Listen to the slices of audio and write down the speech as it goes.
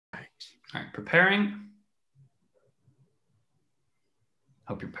All right, preparing.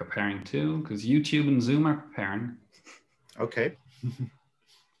 Hope you're preparing too, because YouTube and Zoom are preparing. Okay.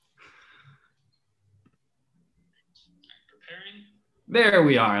 There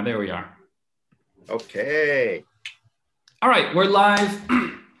we are. There we are. Okay. All right, we're live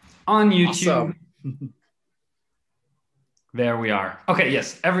on YouTube. Awesome. There we are. Okay,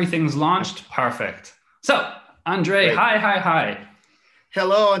 yes, everything's launched. Perfect. So, Andre, Great. hi.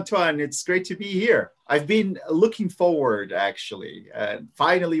 Hello, Antoine. It's great to be here. I've been looking forward, actually.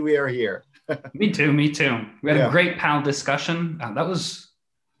 Finally, we are here. Me too. We had a great panel discussion. That was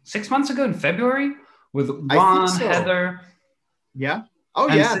 6 months ago in February with Ron, so. Heather. Yeah. Oh,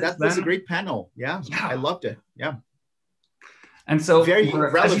 and yeah, that was a great panel. Yeah, I loved it. Yeah. And so very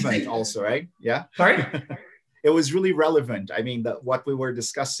relevant also, right? Yeah. Sorry? It was really relevant. I mean, what we were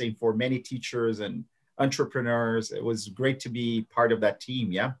discussing for many teachers and entrepreneurs, it was great to be part of that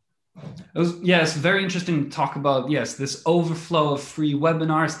team. Yeah. It was, it's very interesting to talk about, this overflow of free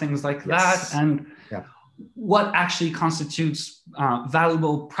webinars, things like that, and what actually constitutes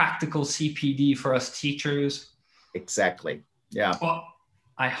valuable, practical CPD for us teachers. Exactly. Yeah. Well,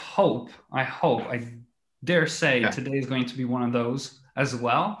 I hope, I dare say today is going to be one of those as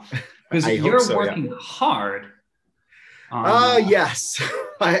well, because you're working hard. Yes,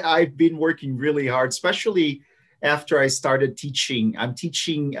 I've been working really hard, especially after I started teaching. I'm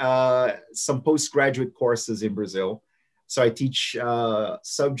teaching some postgraduate courses in Brazil. So I teach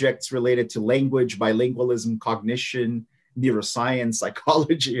subjects related to language, bilingualism, cognition, neuroscience,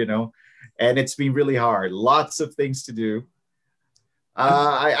 psychology, and it's been really hard. Lots of things to do.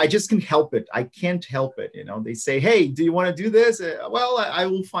 I just can't help it. I can't help it. They say, hey, do you want to do this? Well, I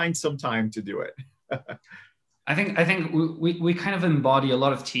will find some time to do it. I think we kind of embody, a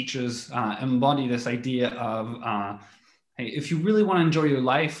lot of teachers embody this idea of, hey, if you really want to enjoy your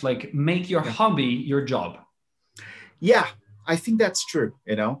life, like make your hobby your job. Yeah, I think that's true,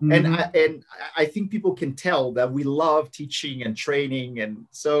 mm-hmm. and I think people can tell that we love teaching and training. And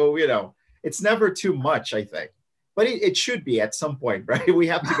so, it's never too much, I think. But it should be at some point, right? We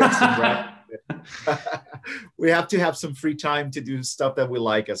have to get some rest. We have to have some free time to do stuff that we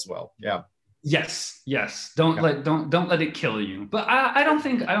like as well. Yeah. Yes. Don't let it kill you. But I don't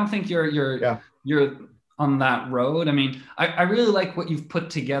think you're on that road. I mean, I really like what you've put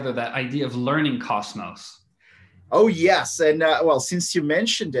together, that idea of learning Cosmos. Oh yes, and well, since you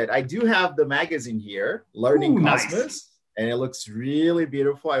mentioned it, I do have the magazine here, Learning Cosmos. Nice. And it looks really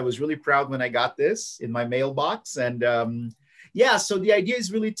beautiful. I was really proud when I got this in my mailbox. And so the idea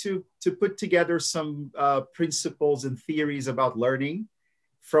is really to put together some principles and theories about learning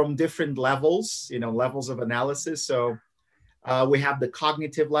from different levels, levels of analysis. So we have the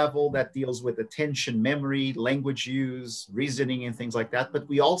cognitive level that deals with attention, memory, language use, reasoning, and things like that. But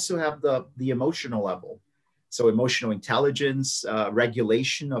we also have the emotional level. So emotional intelligence,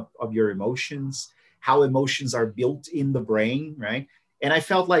 regulation of your emotions, how emotions are built in the brain, right? And I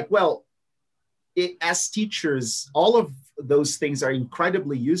felt like, well, as teachers, all of those things are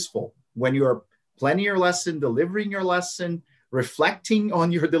incredibly useful when you're planning your lesson, delivering your lesson, reflecting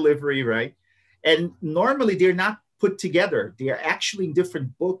on your delivery, right? And normally they're not put together. They are actually in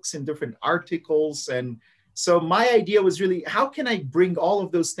different books and different articles. And so my idea was really, how can I bring all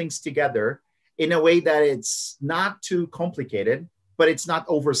of those things together in a way that it's not too complicated, but it's not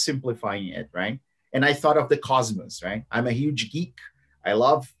oversimplifying it, right? And I thought of the cosmos, right? I'm a huge geek. I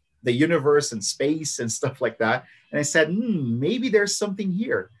love the universe and space and stuff like that. And I said, maybe there's something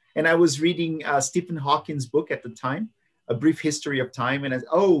here. And I was reading Stephen Hawking's book at the time, A Brief History of Time. And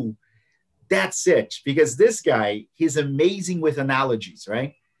that's it. Because this guy, he's amazing with analogies,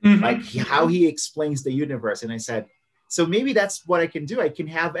 right? Mm-hmm. Like how he explains the universe. And I said, so maybe that's what I can do. I can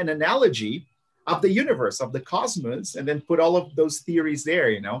have an analogy of the universe, of the cosmos, and then put all of those theories there,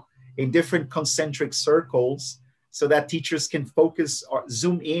 in different concentric circles, so that teachers can focus or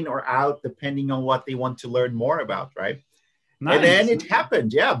zoom in or out depending on what they want to learn more about, right? Nice. And then it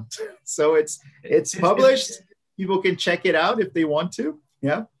happened, yeah. So it's published. People can check it out if they want to,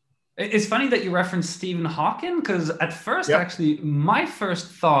 yeah. It's funny that you referenced Stephen Hawking, because at first, actually, my first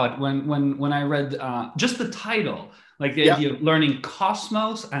thought when I read just the title, like the idea of learning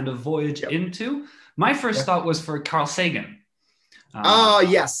Cosmos and a voyage into, my first thought was for Carl Sagan.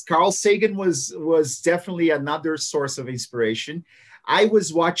 Yes, Carl Sagan was definitely another source of inspiration. I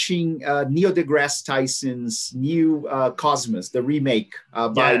was watching Neil deGrasse Tyson's new Cosmos, the remake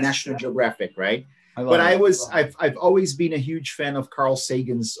by National Geographic, right? I've always been a huge fan of Carl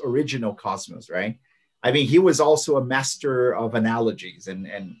Sagan's original Cosmos, right? I mean, he was also a master of analogies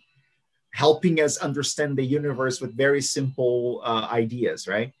and helping us understand the universe with very simple ideas,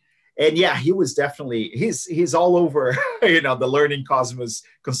 right? And yeah, he was definitely, he's all over, the learning cosmos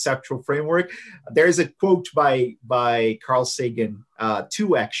conceptual framework. There's a quote by Carl Sagan,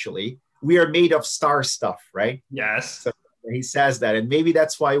 too, actually. We are made of star stuff, right? Yes. So he says that. And maybe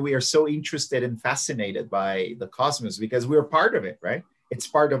that's why we are so interested and fascinated by the cosmos, because we're part of it, right? It's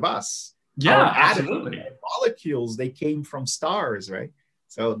part of us. Yeah, Our absolutely. atoms, molecules, they came from stars, right?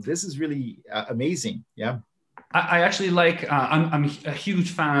 So this is really amazing. Yeah. I actually like, I'm a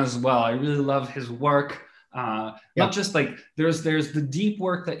huge fan as well. I really love his work. Not just like there's the deep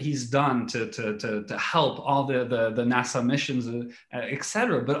work that he's done to help all the NASA missions,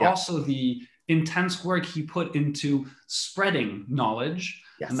 etc., but also the intense work he put into spreading knowledge,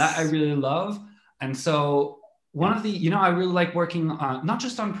 and that I really love. And so one of the, I really like working not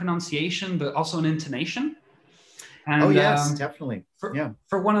just on pronunciation, but also on intonation. And, definitely.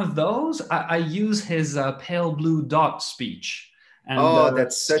 For one of those, I use his pale blue dot speech. And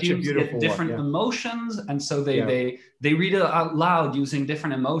that's such a beautiful get different emotions, and so they read it out loud using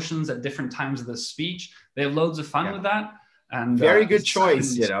different emotions at different times of the speech. They have loads of fun with that. And very good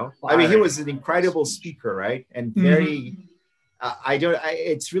choice. I mean, he was an incredible speaker, right? And very,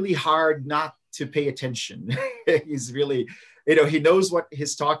 it's really hard not to pay attention. He's really, he knows what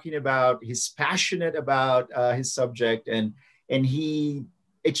he's talking about. He's passionate about his subject, and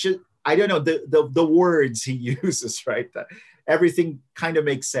it's just, I don't know, the words he uses, right? Everything kind of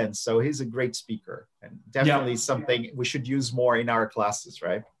makes sense. So he's a great speaker, and definitely something we should use more in our classes,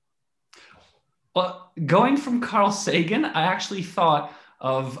 right? Well, going from Carl Sagan, I actually thought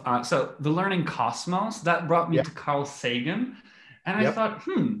of, so the Learning Cosmos, that brought me to Carl Sagan. And I thought,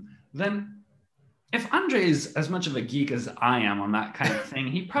 then if Andre is as much of a geek as I am on that kind of thing,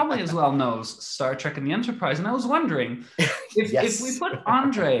 he probably as well knows Star Trek and the Enterprise. And I was wondering, if we put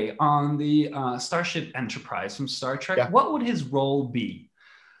Andre on the Starship Enterprise from Star Trek, what would his role be?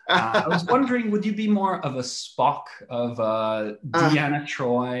 I was wondering, would you be more of a Spock, of Deanna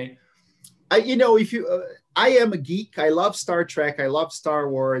Troi? I am a geek. I love Star Trek. I love Star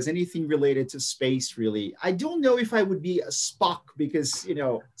Wars, anything related to space, really. I don't know if I would be a Spock, because,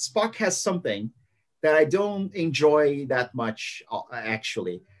 Spock has something that I don't enjoy that much,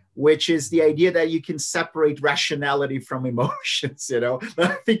 actually, which is the idea that you can separate rationality from emotions,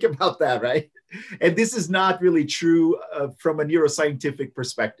 Think about that, right? And this is not really true from a neuroscientific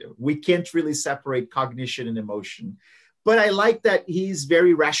perspective. We can't really separate cognition and emotion. But I like that he's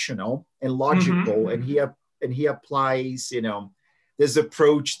very rational and logical, and he applies, this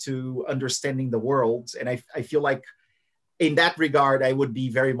approach to understanding the world. And I feel like in that regard, I would be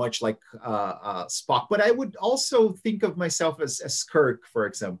very much like Spock. But I would also think of myself as Kirk, for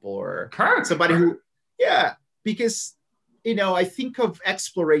example, or somebody who, because, I think of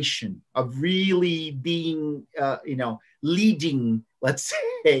exploration, of really being, leading, let's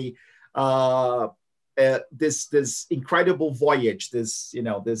say, this incredible voyage, this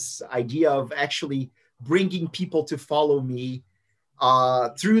idea of actually bringing people to follow me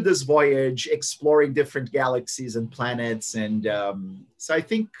through this voyage, exploring different galaxies and planets. And so I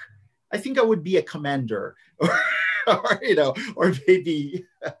think I would be a commander, or maybe,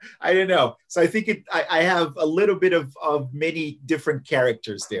 I don't know. So I think I have a little bit of many different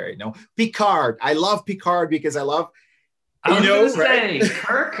characters there. Picard. I love Picard because I love. I was going to say,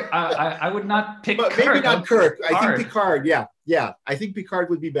 Kirk, I would not pick Kirk. Maybe not Kirk. I think Picard, yeah. I think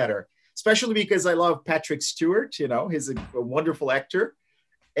Picard would be better, especially because I love Patrick Stewart, he's a wonderful actor.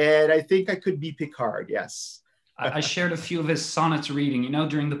 And I think I could be Picard, yes. I shared a few of his sonnets reading.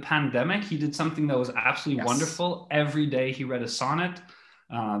 During the pandemic, he did something that was absolutely wonderful. Every day he read a sonnet.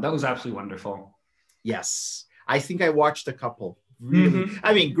 That was absolutely wonderful. Yes. I think I watched a couple. Really.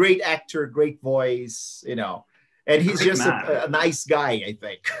 I mean, great actor, great voice, And he's just a nice guy, I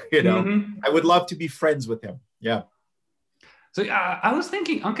think. I would love to be friends with him. Yeah. So I was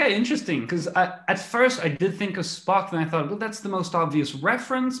thinking, okay, interesting, because at first I did think of Spock, and I thought, well, that's the most obvious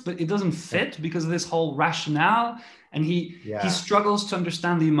reference, but it doesn't fit because of this whole rationale, and he struggles to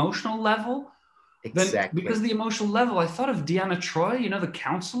understand the emotional level. Exactly. Then, because the emotional level, I thought of Deanna Troi, the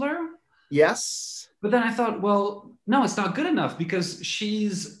counselor. Yes. But then I thought, well, no, it's not good enough because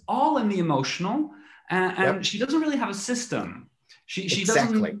she's all in the emotional. And she doesn't really have a system. She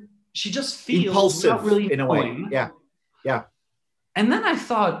doesn't. She just feels impulsive, really in a way. Yeah. And then I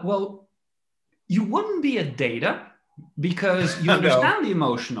thought, well, you wouldn't be a Data because you understand the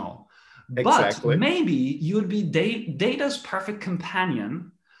emotional, but maybe you would be Data's perfect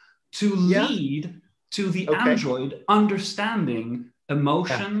companion to lead to the android understanding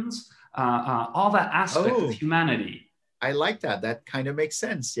emotions, all that aspect of humanity. I like that. That kind of makes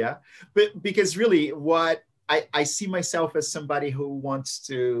sense. Yeah. But because really what I see myself as somebody who wants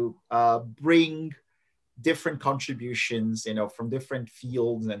to bring different contributions, from different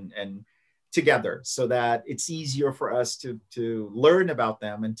fields and together, so that it's easier for us to learn about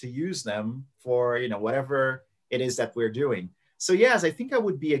them and to use them for, whatever it is that we're doing. So yes, I think I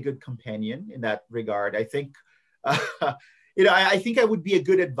would be a good companion in that regard. I think, I think I would be a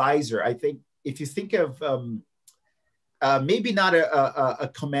good advisor. I think if you think of maybe not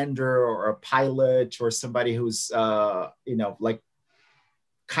a commander or a pilot or somebody who's, like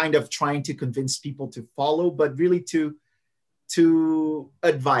kind of trying to convince people to follow, but really to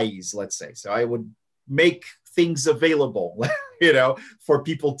advise, let's say. So I would make things available, for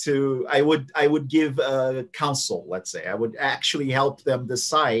people to, I would give counsel, let's say. I would actually help them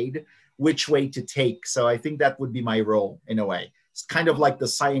decide which way to take. So I think that would be my role in a way. It's kind of like the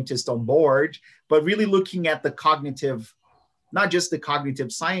scientist on board, but really looking at the cognitive, not just the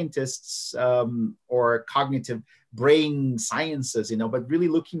cognitive scientists or cognitive brain sciences, but really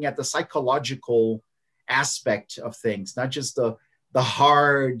looking at the psychological aspect of things, not just the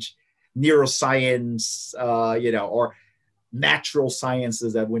hard neuroscience, or natural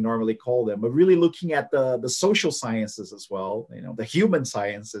sciences that we normally call them, but really looking at the social sciences as well, the human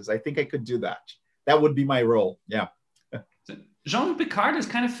sciences. I think I could do that. That would be my role. Yeah. Jean-Luc Picard is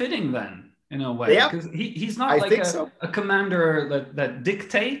kind of fitting then, in a way, because he's not like a commander that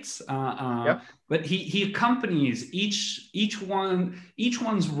dictates, but he accompanies each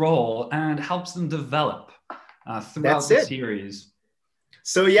one's role and helps them develop throughout the series.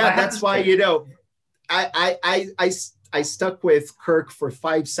 So yeah, that's why I stuck with Kirk for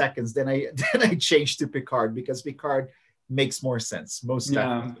 5 seconds, then I changed to Picard because Picard makes more sense, most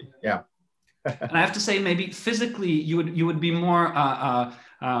definitely. Yeah. And I have to say, maybe physically, you would be more. Yeah.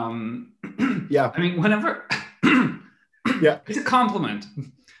 I mean, whenever. Yeah. It's a compliment,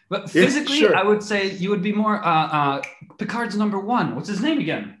 but physically, sure. I would say you would be more Picard's number one. What's his name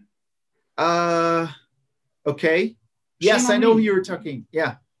again? Okay. Yes, I know who you were talking.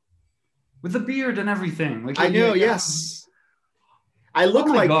 Yeah. With the beard and everything. Like I know. Yes. I look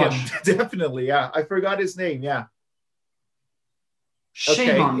like him. Definitely. Yeah. I forgot his name. Yeah.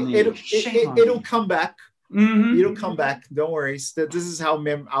 Shame on me. It'll come back. Mm-hmm. It'll come back. Don't worry. This is how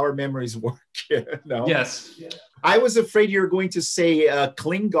our memories work. No. Yes. I was afraid you were going to say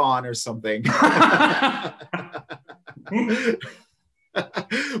Klingon or something.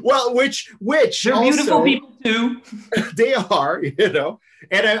 Well, which they're also beautiful people too. They are,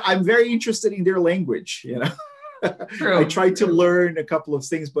 and I'm very interested in their language. True. I tried to learn a couple of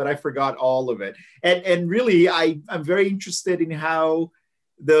things, but I forgot all of it. And really, I'm very interested in how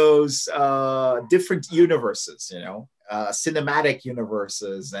those different universes, cinematic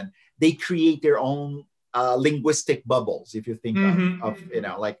universes, and they create their own linguistic bubbles. If you think of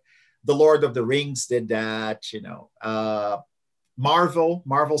like the Lord of the Rings did that, Marvel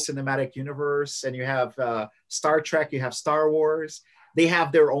Cinematic Universe, and you have Star Trek, you have Star Wars. They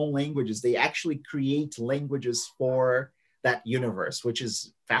have their own languages. They actually create languages for that universe, which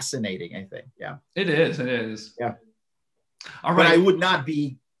is fascinating, I think. Yeah. It is. Yeah. All right. But I would not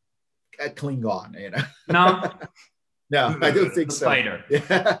be a Klingon, No. No, I don't think so. Fighter.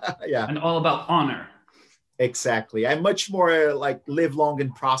 Yeah. And all about honor. Exactly. I'm much more like live long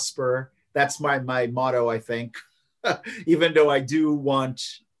and prosper. That's my motto, I think. Even though I do want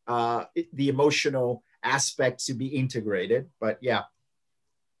the emotional aspect to be integrated, but yeah.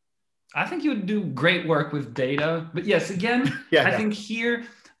 I think you would do great work with data, but yes, again, I think here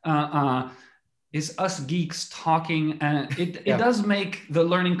is us geeks talking, and it does make the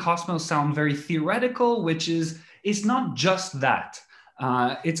Learning Cosmos sound very theoretical, which it's not just that.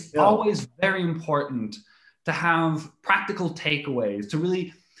 It's always very important to have practical takeaways, to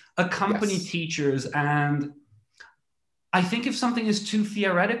really accompany teachers. And I think if something is too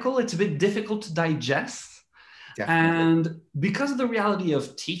theoretical, it's a bit difficult to digest. Definitely. And because of the reality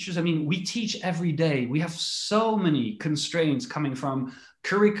of teachers, I mean, we teach every day. We have so many constraints coming from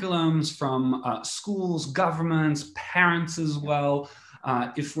curriculums, from schools, governments, parents as well.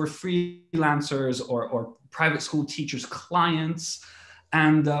 If we're freelancers or private school teachers, clients,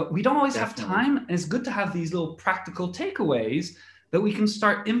 and we don't always have time. And it's good to have these little practical takeaways that we can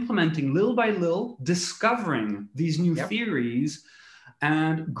start implementing little by little, discovering these new theories,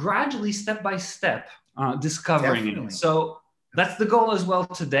 and gradually, step by step, discovering it. So that's the goal as well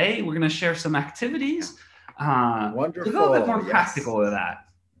today. We're going to share some activities Wonderful. to go a bit more practical with that.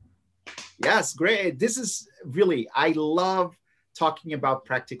 Yes, great. This is really, I love talking about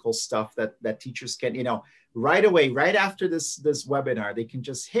practical stuff that teachers can, right away, right after this webinar, they can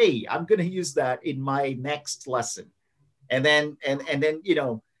just, hey, I'm going to use that in my next lesson. And then,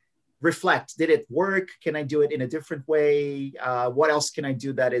 reflect. Did it work? Can I do it in a different way? What else can I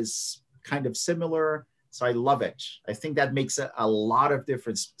do that is kind of similar? So I love it. I think that makes a lot of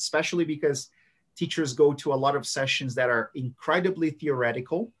difference, especially because teachers go to a lot of sessions that are incredibly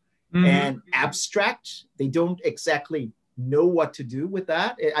theoretical and abstract. They don't exactly know what to do with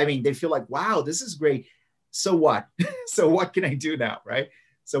that. I mean, they feel like, wow, this is great. So what? So what can I do now, right?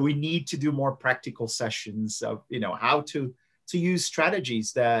 So we need to do more practical sessions of, how to use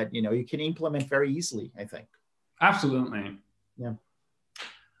strategies that, you can implement very easily, I think. Absolutely. Yeah.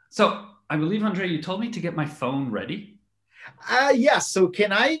 So I believe, Andre, you told me to get my phone ready. Yes. So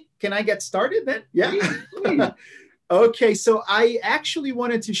can I get started then? Yeah. Please. Okay. So I actually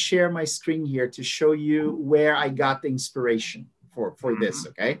wanted to share my screen here to show you where I got the inspiration for this.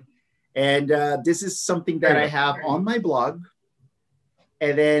 Okay. And this is something that I have on my blog.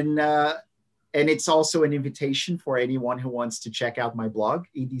 And then, and it's also an invitation for anyone who wants to check out my blog,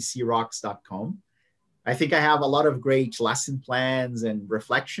 edcrocks.com. I think I have a lot of great lesson plans and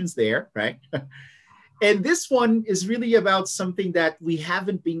reflections there, right? And this one is really about something that we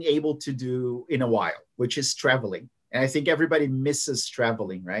haven't been able to do in a while, which is traveling. And I think everybody misses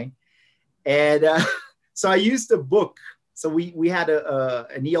traveling, right? And so I used a book. So we had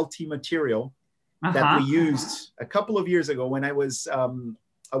an ELT material that we used a couple of years ago when I was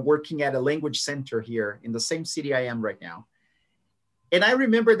working at a language center here in the same city I am right now. And I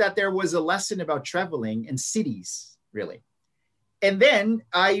remember that there was a lesson about traveling and cities, really. And then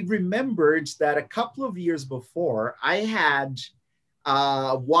I remembered that a couple of years before, I had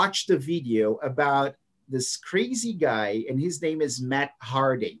watched a video about this crazy guy, and his name is Matt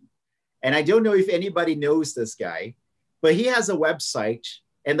Harding. And I don't know if anybody knows this guy, but he has a website,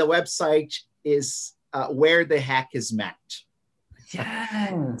 and the website is Where the Heck is Matt?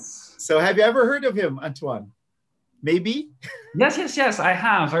 Yes. So have you ever heard of him, Antoine? Maybe? Yes, I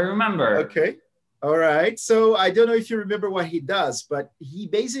have. I remember. Okay. All right. So I don't know if you remember what he does, but he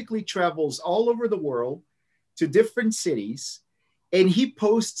basically travels all over the world to different cities, and he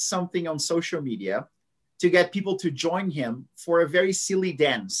posts something on social media to get people to join him for a very silly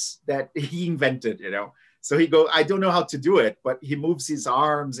dance that he invented, So I don't know how to do it, but he moves his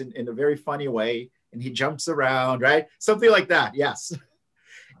arms in a very funny way, and he jumps around, right? Something like that. Yes.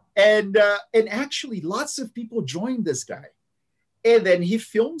 And actually lots of people joined this guy, and then he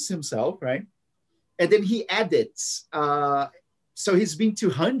films himself, right? And then he edits. So he's been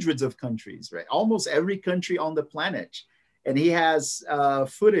to hundreds of countries, right? Almost every country on the planet. And he has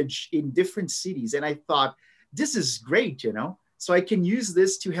footage in different cities. And I thought, this is great, So I can use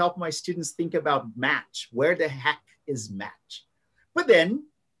this to help my students think about Matt. Where the heck is Matt? But then,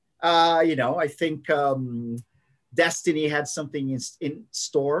 I think Destiny had something in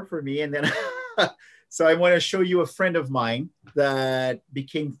store for me. And then, so I want to show you a friend of mine that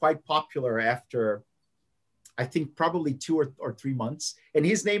became quite popular after, I think, probably 2 or 3 months. And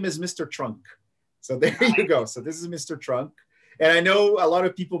his name is Mr. Trunk. So there you go. So this is Mr. Trunk. And I know a lot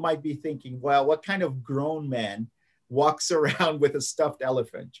of people might be thinking, well, what kind of grown man walks around with a stuffed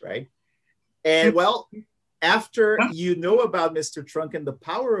elephant, right? And well, after you know about Mr. Trunk and the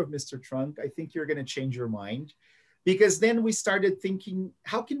power of Mr. Trunk, I think you're going to change your mind. Because then we started thinking,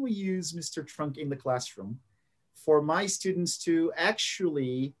 how can we use Mr. Trunk in the classroom for my students to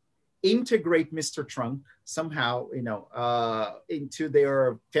actually integrate Mr. Trunk somehow, into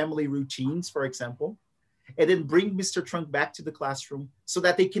their family routines, for example, and then bring Mr. Trunk back to the classroom so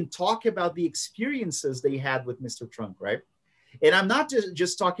that they can talk about the experiences they had with Mr. Trunk, right? And I'm not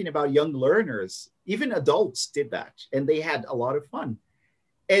just talking about young learners, even adults did that, and they had a lot of fun.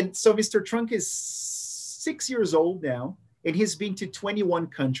 And so Mr. Trunk is 6 years old now, and he's been to 21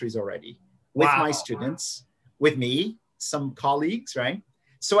 countries already with my students, with me, some colleagues, right?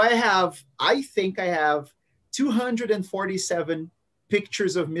 So I think I have 247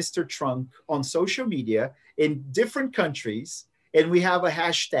 pictures of Mr. Trunk on social media in different countries. And we have a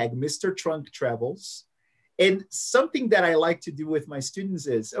hashtag, Mr. Trunk Travels. And something that I like to do with my students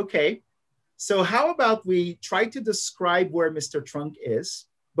is, okay, so how about we try to describe where Mr. Trunk is,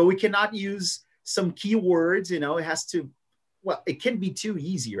 but we cannot use some keywords, it has to, well, it can be too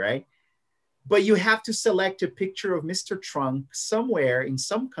easy, right? But you have to select a picture of Mr. Trunk somewhere in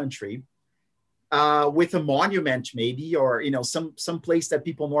some country with a monument maybe, or, some place that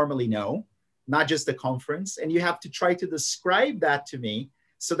people normally know, not just the conference. And you have to try to describe that to me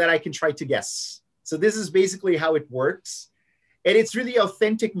so that I can try to guess. So this is basically how it works. And it's really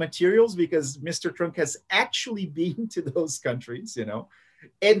authentic materials because Mr. Trunk has actually been to those countries,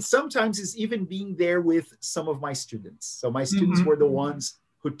 and sometimes it's even being there with some of my students. So my students were the ones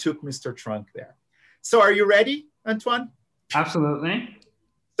who took Mr. Trunk there. So are you ready, Antoine? Absolutely.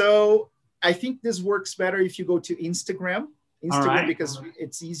 So I think this works better if you go to Instagram. All right. Because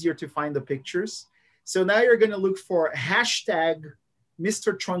it's easier to find the pictures. So now you're going to look for hashtag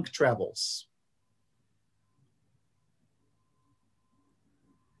Mr. Trunk Travels.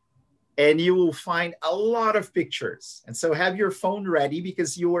 And you will find a lot of pictures. And so have your phone ready,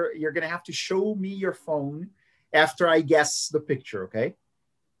 because you're going to have to show me your phone after I guess the picture, okay?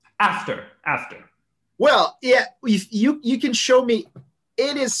 After. Well, yeah, if you can show me.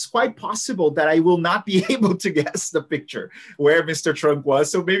 It is quite possible that I will not be able to guess the picture where Mr. Trunk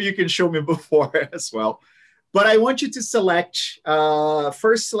was. So maybe you can show me before as well. But I want you to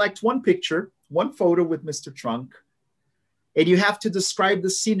first select one picture, one photo with Mr. Trunk. And you have to describe the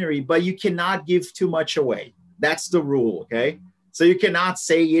scenery, but you cannot give too much away. That's the rule, okay? So you cannot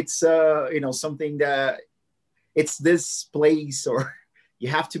say it's something that it's this place, or you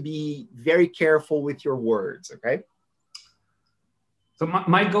have to be very careful with your words, okay? So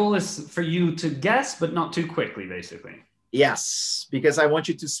my goal is for you to guess, but not too quickly, basically. Yes, because I want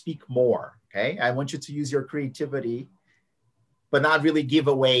you to speak more, okay? I want you to use your creativity, but not really give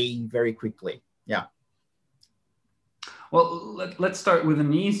away very quickly. Yeah. Well, let's start with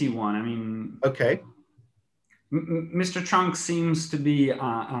an easy one. I mean, okay. Mr. Trunk seems to be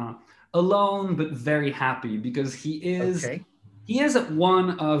alone, but very happy, because he is at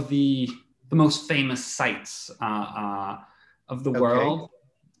one of the most famous sites of the world.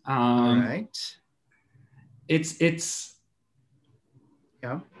 All right. It's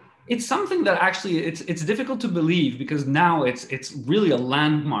something that actually it's difficult to believe, because now it's really a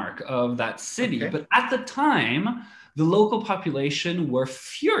landmark of that city. But at the time, the local population were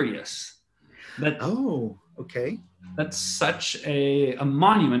furious that that such a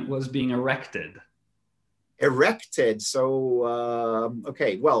monument was being erected. So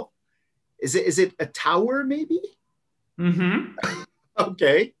well, is it a tower maybe? Mm-hmm.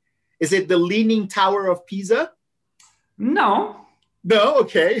 Okay. Is it the Leaning Tower of Pisa? No.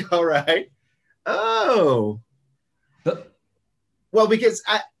 Okay. All right. Oh. Well, because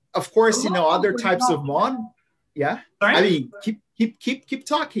of course, other types of yeah. Sorry? I mean, keep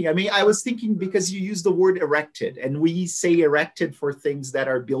talking. I mean, I was thinking, because you use the word erected, and we say erected for things that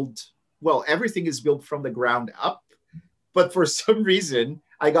are built. Well, everything is built from the ground up, but for some reason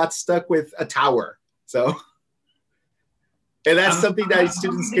I got stuck with a tower. So, and that's something that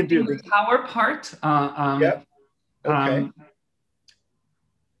students can do. The tower part.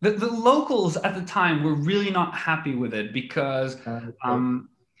 The locals at the time were really not happy with it, because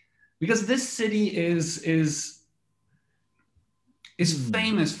this city is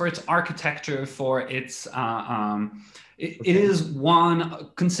famous for its architecture, for its it is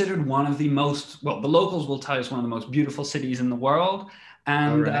considered one of the most, well, the locals will tell you it's one of the most beautiful cities in the world.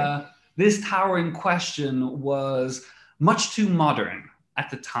 And this tower in question was much too modern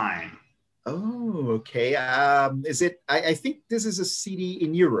at the time. Oh, okay. Is it? I think this is a city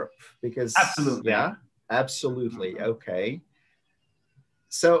in Europe, because absolutely, absolutely. Okay.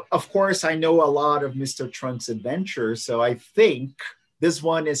 So of course I know a lot of Mr. Trunk's adventures. So I think this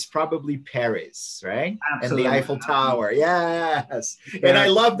one is probably Paris, right? Absolutely. And the Eiffel Tower. Yes. And I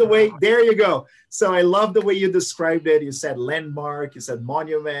love the way. There you go. So I love the way you described it. You said landmark. You said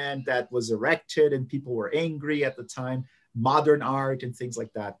monument that was erected, and people were angry at the time. Modern art and things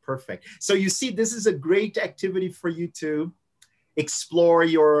like that. Perfect. So you see, this is a great activity for you to explore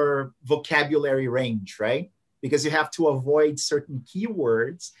your vocabulary range, right? Because you have to avoid certain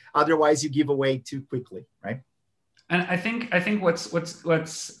keywords, otherwise you give away too quickly, right? And I think what's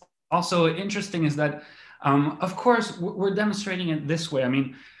also interesting is that, of course, we're demonstrating it this way. I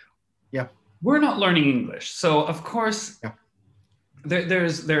mean, we're not learning English, so of course,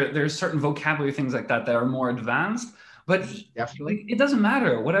 there's certain vocabulary, things like that are more advanced. But definitely, it doesn't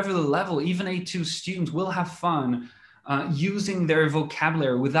matter. Whatever the level, even A2 students will have fun using their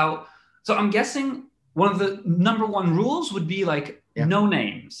vocabulary without. So I'm guessing one of the number one rules would be like no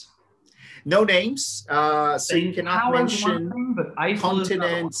names. No names. So you cannot mention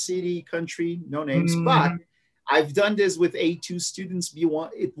continent, city, country, no names. But I've done this with A2 students, B1.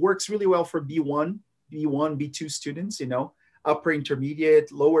 It works really well for B1, B2 students, upper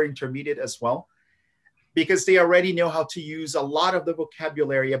intermediate, lower intermediate as well, because they already know how to use a lot of the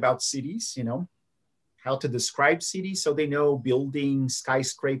vocabulary about cities, how to describe cities. So they know building,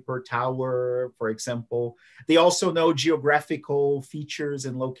 skyscraper, tower, for example. They also know geographical features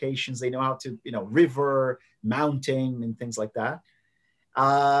and locations. They know how to, river, mountain, and things like that.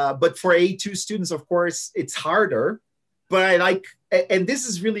 But for A2 students, of course, it's harder. But I like, and this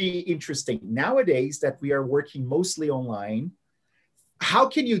is really interesting. Nowadays that we are working mostly online, how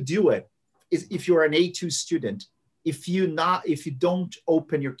can you do it if you're an A2 student? if you don't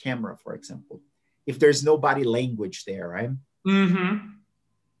open your camera, for example, if there's no body language there, right? Mm-hmm.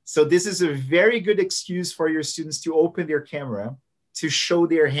 So this is a very good excuse for your students to open their camera, to show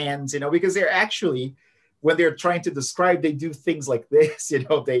their hands, because they're actually, when they're trying to describe, they do things like this,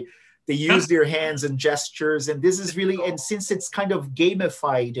 they use their hands and gestures. And this is really, and since it's kind of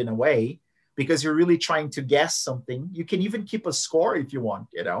gamified in a way, because you're really trying to guess something, you can even keep a score if you want,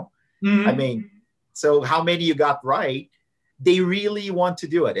 Mm-hmm. I mean, so how many you got right? They really want to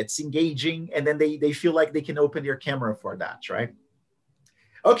do it. It's engaging. And then they feel like they can open their camera for that, right?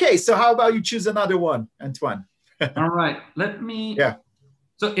 Okay, so how about you choose another one, Antoine? All right, let me. Yeah.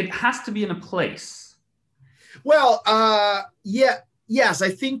 So it has to be in a place. Well, yes, I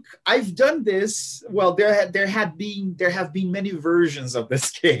think I've done this. Well, there have been many versions of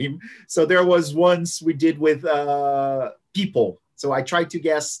this game. So there was once we did with people. So I tried to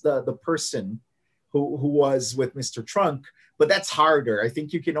guess the person who was with Mr. Trunk, but that's harder. I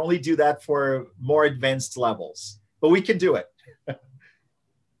think you can only do that for more advanced levels, but we can do it.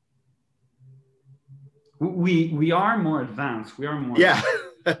 We are more advanced. We are more. Yeah.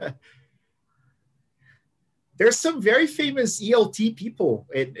 There's some very famous ELT people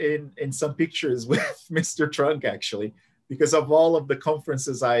in some pictures with Mr. Trunk, actually, because of all of the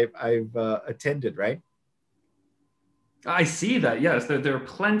conferences I've attended, right? I see that. Yes, there are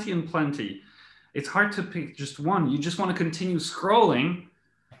plenty and plenty. It's hard to pick just one. You just want to continue scrolling.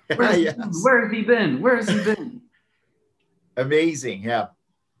 Where has he been? Where has he been? Amazing. Yeah.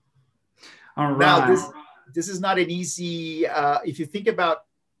 All right. Now, this is not an easy, if you think about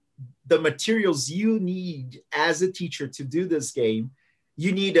the materials you need as a teacher to do this game,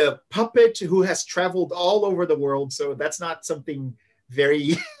 you need a puppet who has traveled all over the world. So that's not something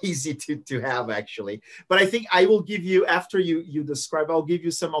very easy to have, actually. But I think I will give you, after you describe, I'll give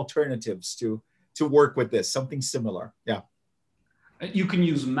you some alternatives to work with this, something similar. Yeah. You can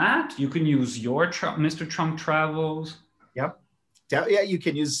use Matt. You can use your Mr. Trunk Travels. Yep. Yeah, you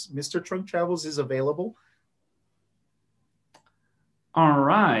can use Mr. Trunk Travels is available. All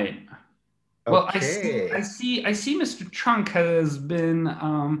right. Well, okay. I see Mr. Trunk has been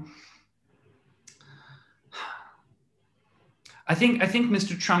I think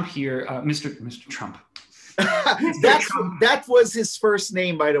Mr. Trump here, Mr. Trump. That was his first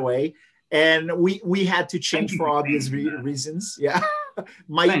name, by the way, and we had to change for obvious reasons. Yeah.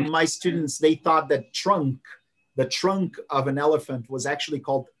 My students, they thought that the trunk of an elephant was actually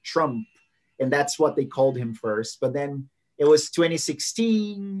called Trump, and that's what they called him first. But then it was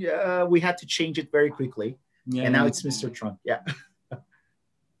 2016. We had to change it very quickly, and now it's Mr. Trunk. Yeah.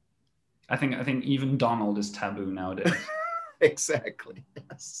 I think even Donald is taboo nowadays. Exactly.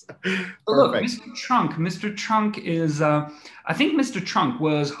 Yes. Look, Mr. Trunk is. I think Mr. Trunk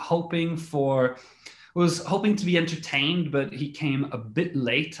was hoping to be entertained, but he came a bit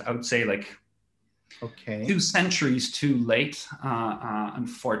late. I would say like 2 centuries too late,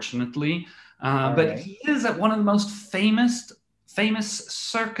 unfortunately. But he is at one of the most famous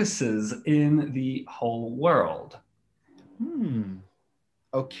circuses in the whole world.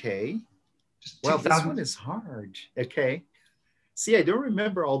 Okay. Well, this one is hard. Okay. See, I don't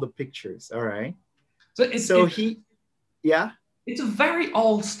remember all the pictures. All right. It's a very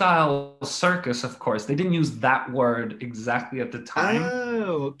old style circus, of course. They didn't use that word exactly at the time.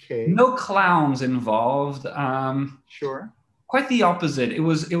 Oh, okay. No clowns involved. Sure. Quite the opposite. It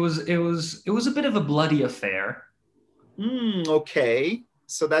was a bit of a bloody affair. Okay.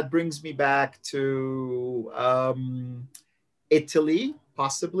 So that brings me back to Italy,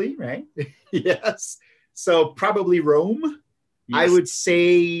 possibly, right? Yes. So probably Rome. Yes. I would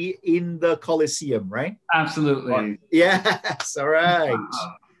say in the Colosseum, right? Absolutely. Yes. All right.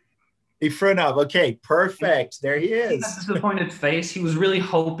 In front of. Okay. Perfect. There he is. That disappointed face. He was really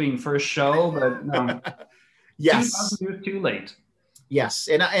hoping for a show, but no. Yes. 2000 years too late. Yes.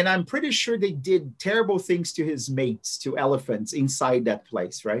 And I'm pretty sure they did terrible things to his mates, to elephants inside that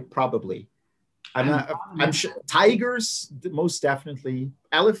place, right? Probably. I'm sure. Tigers, most definitely.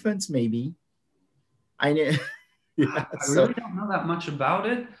 Elephants, maybe. I really don't know that much about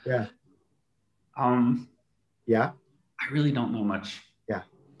it. Yeah. Yeah. I really don't know much. Yeah.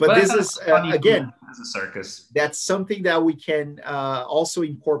 But this is, again, as a circus. That's something that we can also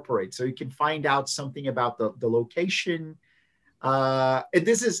incorporate. So you can find out something about the location. And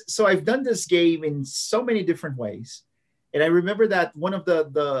this is, so I've done this game in so many different ways. And I remember that one of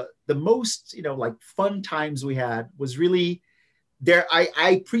the most, like fun times we had was really there.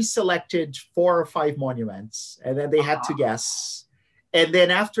 I pre-selected 4 or 5 monuments, and then they had to guess. And then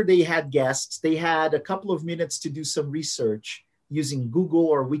after they had guessed, they had a couple of minutes to do some research using Google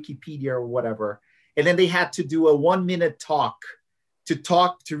or Wikipedia or whatever. And then they had to do a 1-minute talk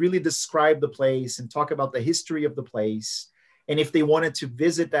to really describe the place and talk about the history of the place. And if they wanted to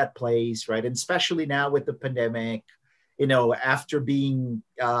visit that place, right? And especially now with the pandemic, after being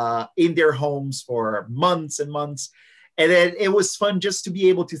in their homes for months and months. And then it was fun just to be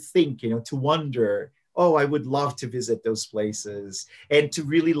able to think, to wonder, oh, I would love to visit those places and to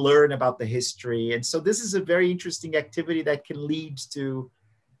really learn about the history. And so this is a very interesting activity that can lead to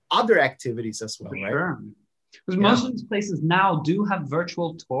other activities as well, right? Sure. Because most of these places now do have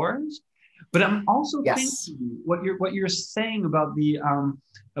virtual tours, but I'm also thinking what you're saying about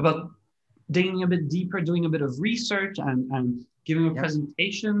about digging a bit deeper, doing a bit of research, and giving a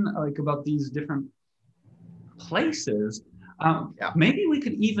presentation like about these different places. Maybe we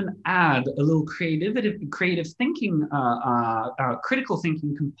could even add a little creative thinking, critical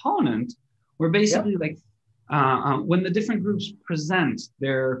thinking component, where basically like when the different groups present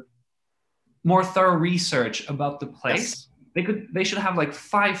their more thorough research about the place, they should have like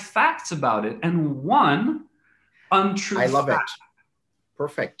 5 facts about it and 1 untrue fact. I love it.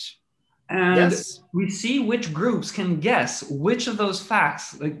 Perfect. And we see which groups can guess which of those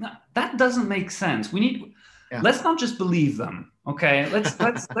facts, like that doesn't make sense. Let's not just believe them. Okay.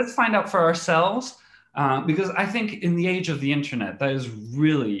 Let's find out for ourselves. Because I think in the age of the internet, that is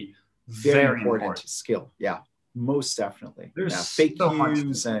really very important skill. Yeah, most definitely. There's fake so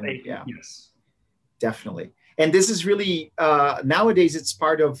news and yes. Definitely. And this is really, nowadays it's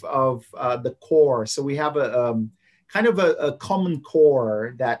part of the core. So we have a kind of a common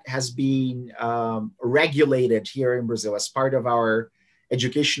core that has been regulated here in Brazil as part of our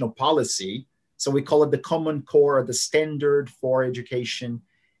educational policy. So we call it the common core, the standard for education.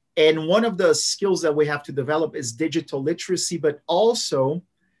 And one of the skills that we have to develop is digital literacy, but also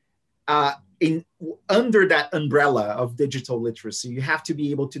under that umbrella of digital literacy, you have to be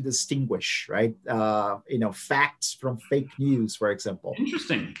able to distinguish, right? Facts from fake news, for example.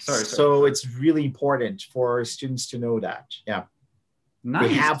 Interesting. So it's really important for students to know that. Yeah. Nice.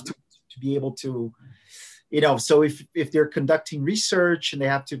 They have to be able to, so if they're conducting research and they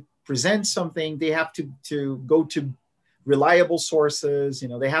have to present something, they have to go to reliable sources.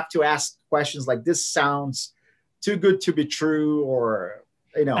 They have to ask questions like, this sounds too good to be true, or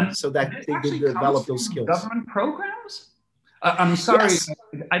so that they develop those skills. Government programs? I'm sorry,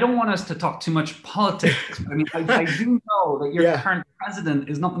 I don't want us to talk too much politics. I mean, I do know that your current president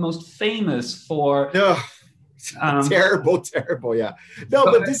is not the most famous for... No, terrible, yeah. No,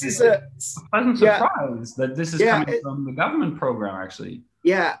 but this is a pleasant surprise that this is coming from the government program, actually.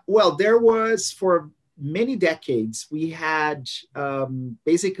 Yeah, well, there was, for many decades, we had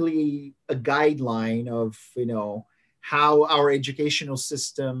basically a guideline of, how our educational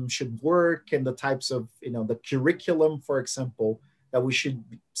system should work and the types of, the curriculum, for example, that we should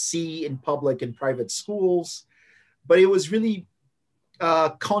see in public and private schools. But it was really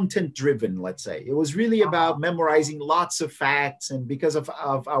content driven, let's say. It was really about memorizing lots of facts. And because of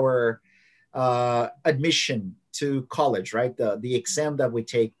our admission to college, right? The exam that we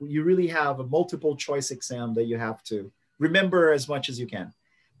take, you really have a multiple choice exam that you have to remember as much as you can.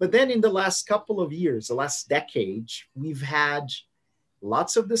 But then in the last couple of years, the last decade, we've had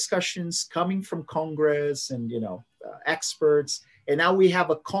lots of discussions coming from Congress and, experts. And now we have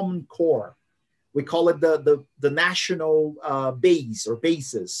a common core. We call it the national base or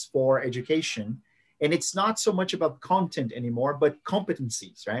basis for education. And it's not so much about content anymore, but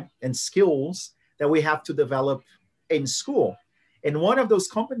competencies, right? And skills that we have to develop in school. And one of those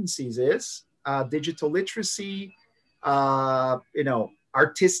competencies is digital literacy,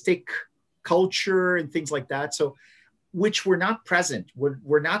 artistic culture and things like that. So, which were not present,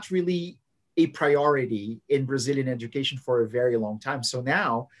 were not really a priority in Brazilian education for a very long time. So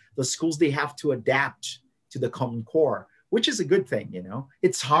now the schools, they have to adapt to the common core, which is a good thing,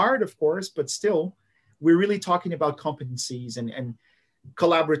 It's hard, of course, but still, we're really talking about competencies and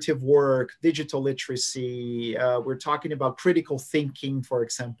collaborative work, digital literacy. We're talking about critical thinking, for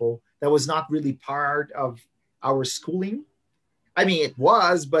example, that was not really part of our schooling. I mean, it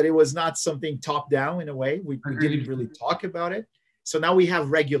was, but it was not something top down in a way. We didn't really talk about it. So now we have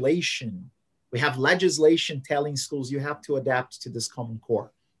regulation. We have legislation telling schools you have to adapt to this common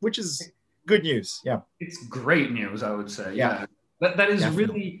core, which is good news. Yeah. It's great news, I would say. Yeah. That is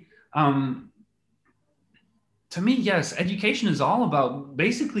definitely. Really, to me, yes, education is all about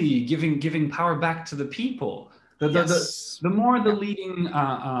basically giving power back to the people. The more the leading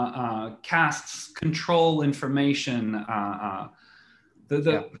castes control information,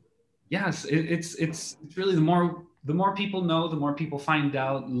 yes, it's really the more people know, the more people find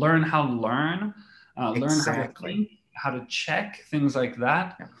out, learn how to learn, learn how to think, how to check, things like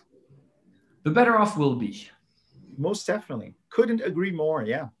that. the better off we'll be. Most definitely. Couldn't agree more.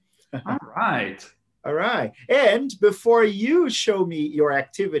 Yeah. All right. All right. And before you show me your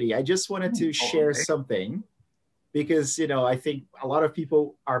activity, I just wanted to share Okay. something because, I think a lot of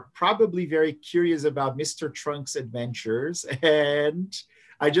people are probably very curious about Mr. Trunk's adventures. And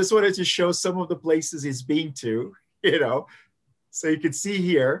I just wanted to show some of the places he's been to, So you can see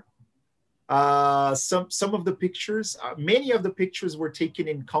here some of the pictures. Many of the pictures were taken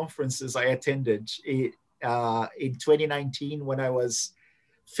in conferences I attended in 2019 when I was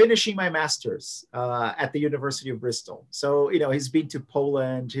finishing my master's at the University of Bristol. So, he's been to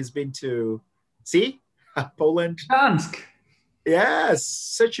Poland. He's been to, see, Poland. Gdansk. Yes,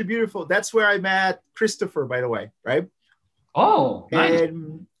 such a beautiful, that's where I met Christopher, by the way, right? Oh, nice.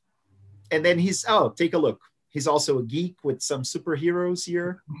 And then take a look. He's also a geek with some superheroes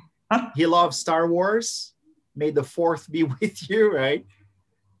here. He loves Star Wars. May the fourth be with you, right?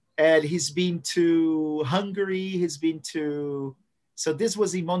 And he's been to Hungary. He's been to, so this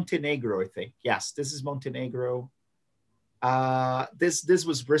was in Montenegro, I think. Yes, this is Montenegro. This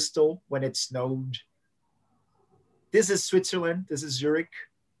was Bristol when it snowed. This is Switzerland. This is Zurich.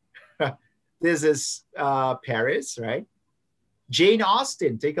 This is Paris, right? Jane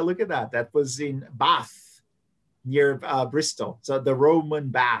Austen, take a look at that. That was in Bath, near Bristol. So the Roman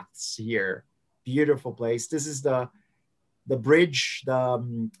baths here. Beautiful place. This is the bridge,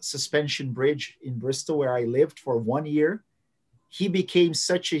 the suspension bridge in Bristol where I lived for 1 year. He became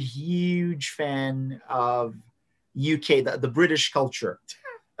such a huge fan of UK, the British culture.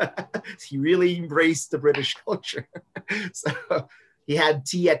 He really embraced the British culture. So he had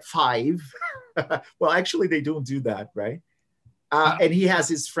tea at 5. Well, actually, they don't do that, right? And he has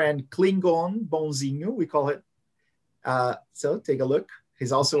his friend Klingon Bonzinho, we call it. So take a look.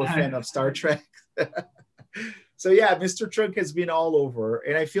 He's also a fan of Star Trek. So yeah, Mr. Trunk has been all over.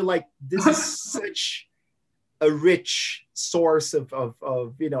 And I feel like this is such a rich source of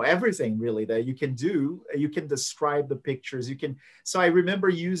everything really that you can do. You can describe the pictures. So I remember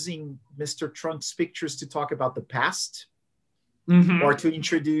using Mr. Trunk's pictures to talk about the past or to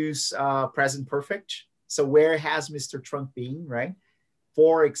introduce present perfect. So where has Mr. Trunk been, right?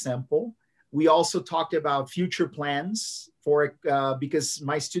 For example, we also talked about future plans because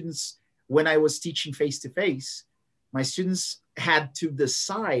my students, when I was teaching face-to-face, my students had to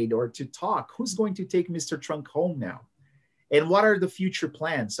decide or to talk, who's going to take Mr. Trunk home now? And what are the future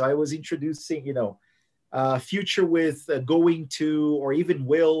plans? So I was introducing, future with going to, or even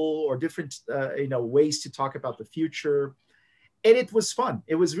will, or different, ways to talk about the future. And it was fun.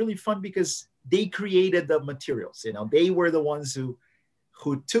 It was really fun because they created the materials. They were the ones who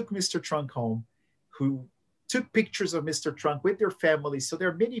took Mr. Trunk home, who took pictures of Mr. Trunk with their families. So there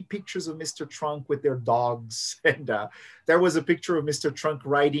are many pictures of Mr. Trunk with their dogs. And there was a picture of Mr. Trunk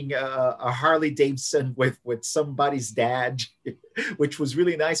riding a Harley Davidson with somebody's dad, which was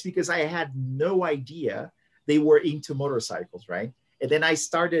really nice because I had no idea they were into motorcycles, right? And then I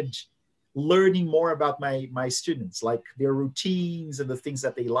started learning more about my students, like their routines and the things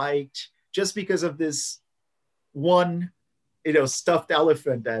that they liked, just because of this one, stuffed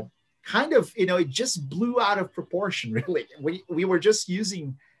elephant that kind of, it just blew out of proportion, really. We were just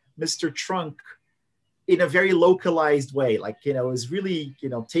using Mr. Trunk in a very localized way. Like, it was really,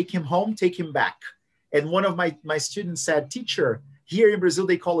 take him home, take him back. And one of my students said, teacher, here in Brazil,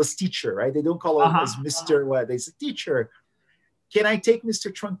 they call us teacher, right? They don't call him as Mr. What? They said, teacher, can I take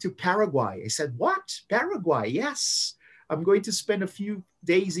Mr. Trunk to Paraguay? I said, what? Paraguay? Yes. I'm going to spend a few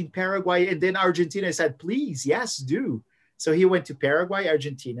days in Paraguay and then Argentina. I said, please, yes, do. So he went to Paraguay,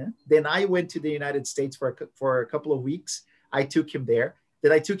 Argentina. Then I went to the United States for a couple of weeks. I took him there.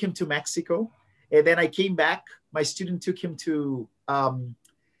 Then I took him to Mexico. And then I came back. My student took him to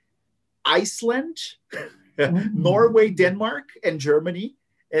Iceland, Norway, Denmark, and Germany.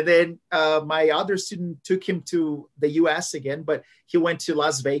 And then my other student took him to the US again, but he went to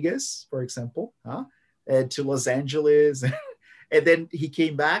Las Vegas, for example, and to Los Angeles. And then he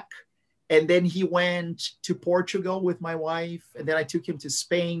came back. And then he went to Portugal with my wife. And then I took him to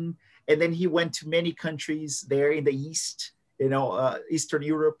Spain. And then he went to many countries there in the East, Eastern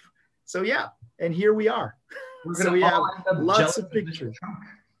Europe. So yeah, and here we are. So we have lots of pictures.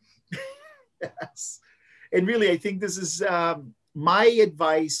 Yes. And really, I think this is my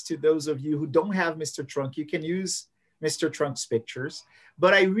advice to those of you who don't have Mr. Trunk. You can use Mr. Trunk's pictures,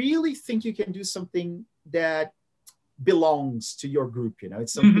 but I really think you can do something that belongs to your group.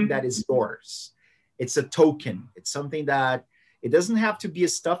 It's something that is yours. It's a token. It's something that it doesn't have to be a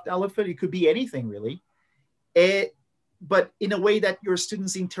stuffed elephant. It could be anything really. But in a way that your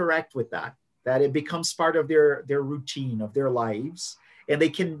students interact with that it becomes part of their routine, of their lives. and they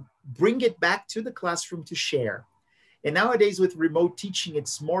can bring it back to the classroom to share. And nowadays with remote teaching,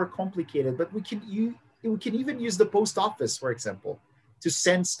 it's more complicated, but we can even use the post office, for example, to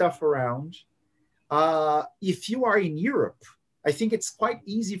send stuff around. If you are in Europe, I think it's quite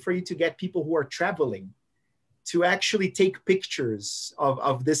easy for you to get people who are traveling to actually take pictures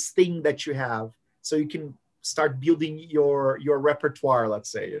of this thing that you have, so you can start building your repertoire, let's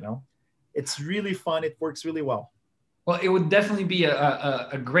say, It's really fun. It works really well. Well, it would definitely be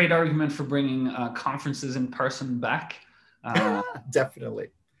a great argument for bringing conferences in person back. Definitely.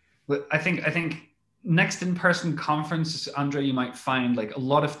 But I think next in-person conference, Andre, you might find like a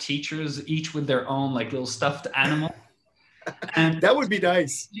lot of teachers, each with their own like little stuffed animal. And that would be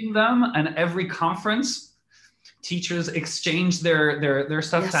nice. Them, and every conference, teachers exchange their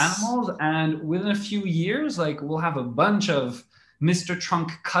stuffed animals, and within a few years, like we'll have a bunch of Mr.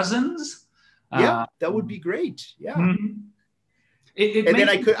 Trunk cousins. Yeah, that would be great. Yeah. Mm-hmm. And then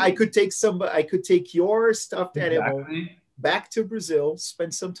I could take your stuffed animal back to Brazil,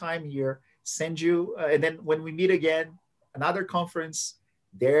 spend some time here, send you, and then when we meet again, another conference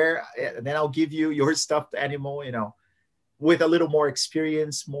there, and then I'll give you your stuffed animal, with a little more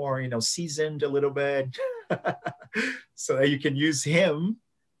experience, more, seasoned a little bit, so that you can use him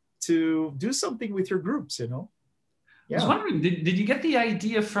to do something with your groups, Yeah. I was wondering, did you get the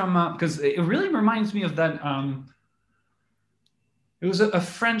idea from, because it really reminds me of that, it was a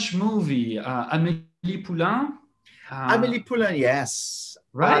French movie, Amélie Poulain. Amélie Poulain, yes.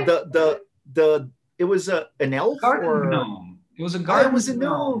 Right? It was an elf or gnome. It was a garden. It was a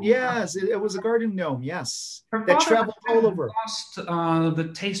gnome. Yes, it was a garden gnome. Yes, that traveled all over. Lost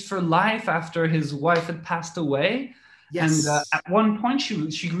the taste for life after his wife had passed away. Yes. And at one point,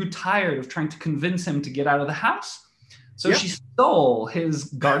 she grew tired of trying to convince him to get out of the house. So she stole his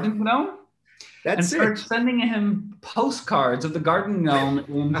garden gnome and started sending him postcards of the garden gnome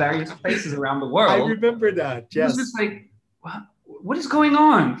in various places around the world. I remember that. Yes. It was just like, what is going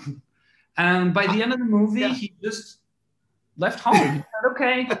on? And by the end of the movie, he just left home. He said,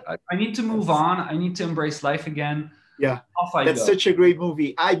 okay, I need to move on. I need to embrace life again. Yeah, off I that's go. Such a great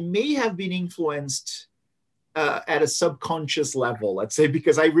movie. I may have been influenced at a subconscious level, let's say,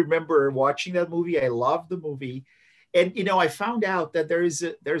 because I remember watching that movie. I loved the movie. And, I found out that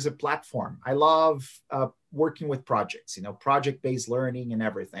there's a platform. I love working with projects, project-based learning and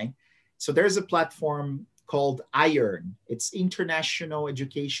everything. So there's a platform called IEARN. It's International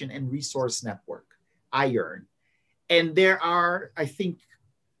Education and Resource Network, IEARN. And there are, I think,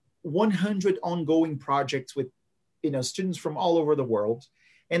 100 ongoing projects with, students from all over the world.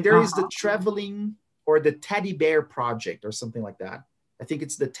 And there is the traveling or the teddy bear project or something like that. I think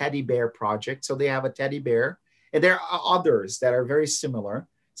it's the teddy bear project. So they have a teddy bear. And there are others that are very similar.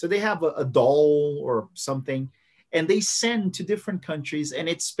 So they have a doll or something, and they send to different countries, and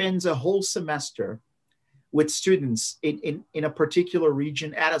it spends a whole semester with students in a particular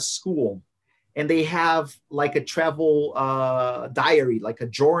region at a school. And they have like a travel diary, like a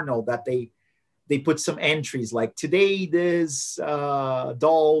journal that they put some entries like, today this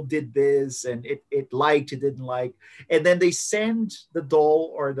doll did this, and it liked, it didn't like. And then they send the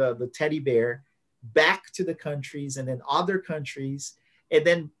doll or the teddy bear back to the countries and then other countries. And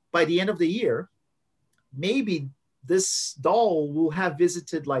then by the end of the year, maybe this doll will have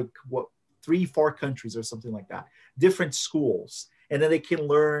visited like 3-4 countries or something like that, different schools. And then they can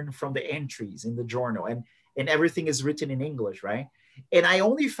learn from the entries in the journal, and everything is written in English, right? And I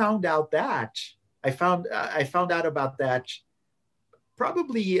only found out that I found out about that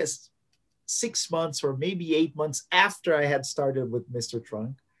probably 6 months or maybe 8 months after I had started with Mr.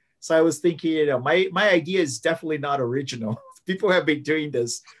 Trunk. So I was thinking, my idea is definitely not original. People have been doing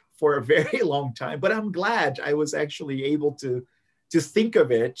this for a very long time, but I'm glad I was actually able to think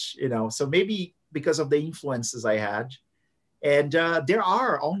of it, so maybe because of the influences I had. And there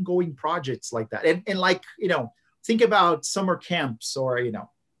are ongoing projects like that. And like, think about summer camps or,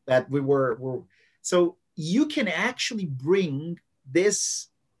 that we were. So you can actually bring this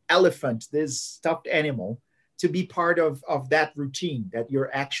elephant, this stuffed animal, to be part of that routine, that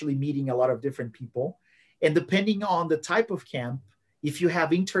you're actually meeting a lot of different people. And depending on the type of camp, if you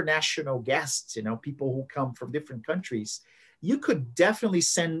have international guests, people who come from different countries, you could definitely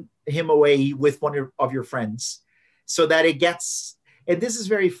send him away with one of your friends so that it gets, and this is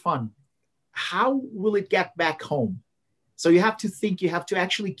very fun. How will it get back home? So you have to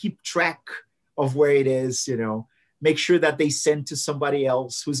actually keep track of where it is, make sure that they send to somebody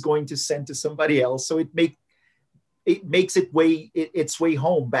else who's going to send to somebody else. So it makes its way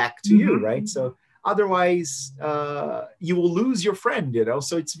home back to you, right? So otherwise, you will lose your friend,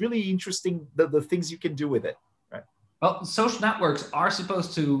 So it's really interesting the things you can do with it, right? Well, social networks are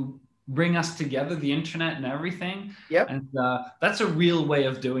supposed to bring us together, the internet and everything. Yep. And that's a real way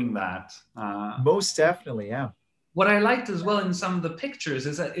of doing that. Most definitely, yeah. What I liked as well in some of the pictures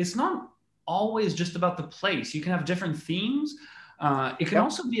is that it's not always just about the place. You can have different themes. It can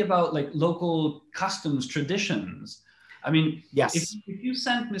also be about like local customs, traditions. I mean, yes, if you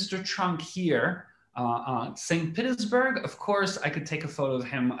sent Mr. Trunk here, St. Petersburg, of course, I could take a photo of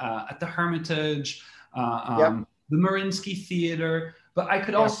him at the Hermitage, the Mariinsky Theater, but I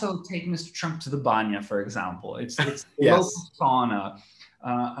could also take Mr. Trunk to the Banya, for example. It's the local sauna.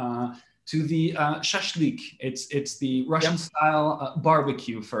 To the shashlik, it's the Russian style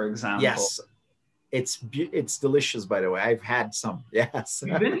barbecue, for example. Yes, it's delicious. By the way, I've had some. Yes,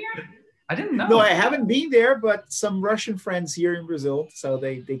 you've been here? I didn't know. No, I haven't been there, but some Russian friends here in Brazil, so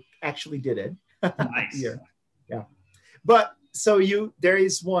they actually did it. Nice. Yeah. But so there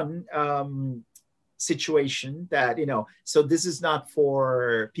is one situation that, so this is not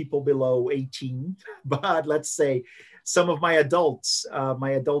for people below 18, but let's say some of my adult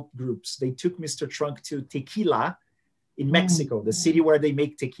groups, they took Mr. Trunk to Tequila in Mexico, the city where they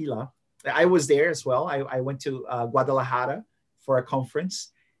make tequila. I was there as well. I went to Guadalajara for a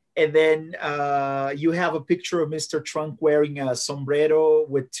conference. And then you have a picture of Mr. Trunk wearing a sombrero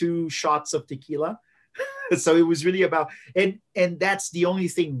with 2 shots of tequila. So it was really about, and that's the only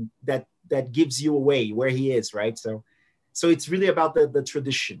thing that gives you away where he is, right? So it's really about the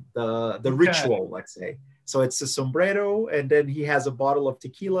tradition, the ritual, let's say. So it's a sombrero, and then he has a bottle of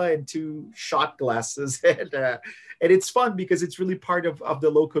tequila and 2 shot glasses, and it's fun because it's really part of the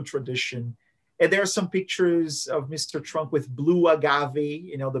local tradition. And there are some pictures of Mr. Trunk with blue agave,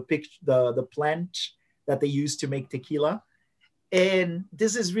 the plant that they use to make tequila. And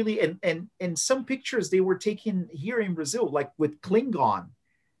this is really, and some pictures they were taken here in Brazil, like with Klingon.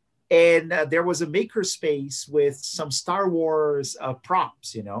 And there was a maker space with some Star Wars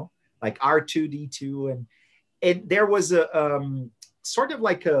props, like R2-D2. And there was a sort of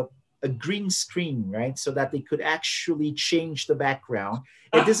like a green screen, right? So that they could actually change the background.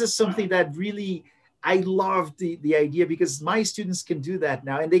 And this is something that really, I love the idea, because my students can do that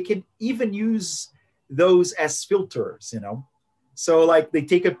now, and they can even use those as filters, So like they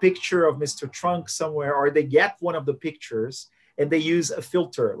take a picture of Mr. Trunk somewhere, or they get one of the pictures and they use a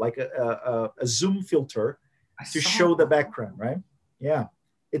filter, like a zoom filter to show the background, right? Yeah.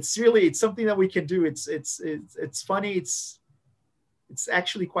 It's something that we can do. It's funny. It's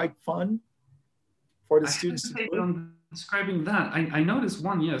actually quite fun for the students to do. Describing that, I noticed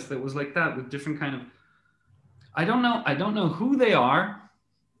one, yes, that was like that with different kind of, I don't know who they are.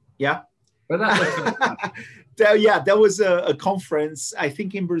 Yeah. But that that was a conference, I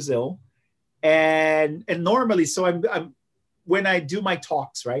think, in Brazil. And normally, so I'm when I do my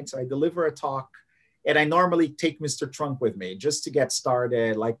talks, right? So I deliver a talk, and I normally take Mr. Trunk with me just to get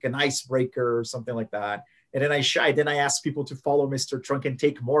started, like an icebreaker or something like that. And then I ask people to follow Mr. Trunk and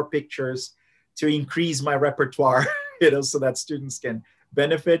take more pictures to increase my repertoire, so that students can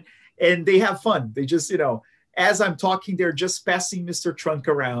benefit. And they have fun. They just, as I'm talking, they're just passing Mr. Trunk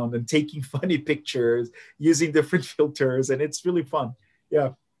around and taking funny pictures using different filters. And it's really fun.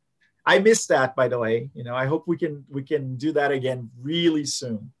 Yeah. I missed that, by the way. I hope we can do that again really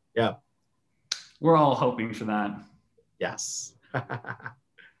soon. Yeah. We're all hoping for that. Yes.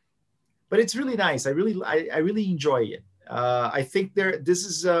 But it's really nice. I really enjoy it. I think this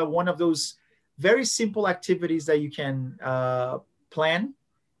is one of those very simple activities that you can plan,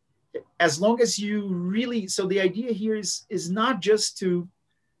 as long as you really. So the idea here is not just to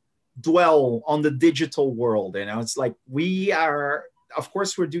dwell on the digital world. It's like we are, of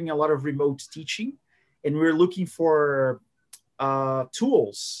course, we're doing a lot of remote teaching, and we're looking for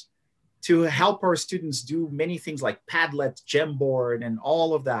tools to help our students do many things like Padlet, Jamboard, and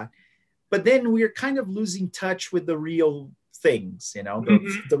all of that. But then we're kind of losing touch with the real things,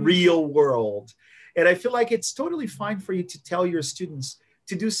 the real world. And I feel like it's totally fine for you to tell your students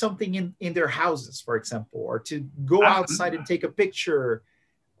to do something in their houses, for example, or to go outside and take a picture,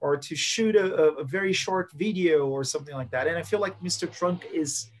 or to shoot a very short video or something like that. And I feel like Mr. Trunk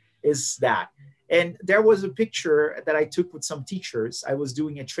is that. And there was a picture that I took with some teachers. I was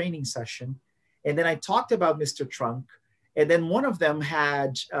doing a training session, and then I talked about Mr. Trunk. And then one of them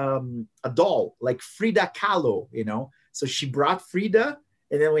had a doll, like Frida Kahlo, So she brought Frida,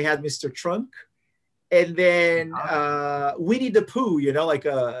 and then we had Mr. Trunk. And then Winnie the Pooh, like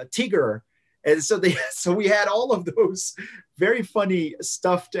a tiger. And so we had all of those very funny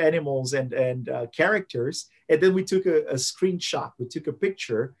stuffed animals and characters. And then we took a screenshot. We took a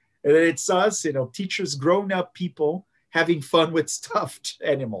picture, and then it's us, teachers, grown-up people having fun with stuffed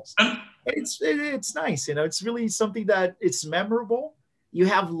animals. It's nice, you know. It's really something that it's memorable. You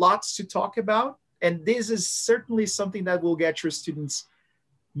have lots to talk about, and this is certainly something that will get your students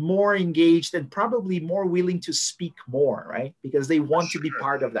more engaged and probably more willing to speak more, right? Because they want to be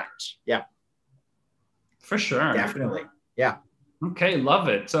part of that. Yeah, for sure. Definitely. Yeah. Okay, love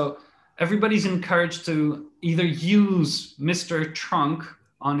it. So everybody's encouraged to either use Mr. Trunk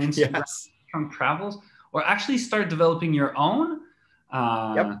on Instagram, Yes. Trunk Travels, or actually start developing your own,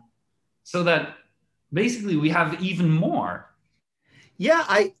 Yep. so that basically we have even more. Yeah,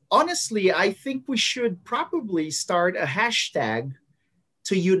 I honestly, I think we should probably start a hashtag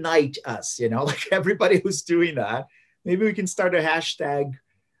to unite us, you know, like everybody who's doing that. Maybe we can start a hashtag.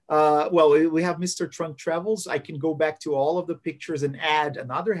 Well, we have Mr. Trunk Travels. I can go back to all of the pictures and add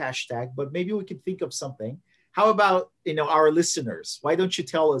another hashtag, but maybe we can think of something. How about, you know, our listeners? Why don't you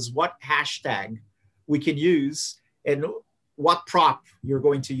tell us what hashtag we can use and what prop you're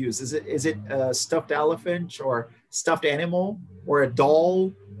going to use? Is it a stuffed elephant or stuffed animal or a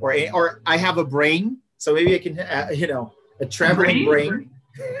doll or I have a brain, so maybe I can you know, a traveling brain.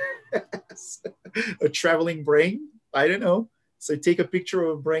 A traveling brain. I don't know. So take a picture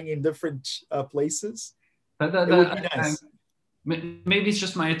of a brain in different places. It would be nice. Maybe it's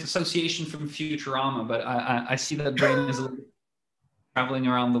just my association from Futurama, but I see that brain is a little traveling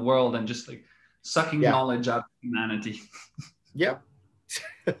around the world and just like sucking knowledge out of humanity. Yep.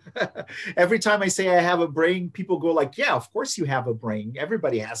 Every time I say I have a brain, people go like, yeah, of course you have a brain.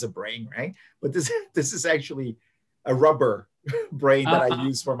 Everybody has a brain, right? But this is actually a rubber brain that I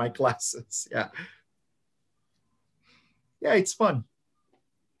use for my classes. Yeah. Yeah, it's fun.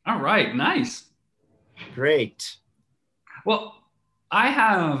 All right, nice. Great. Well, I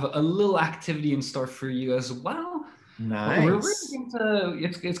have a little activity in store for you as well. Nice. We're really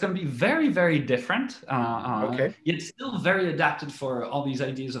it's going to be very, very different. Okay. Yet still very adapted for all these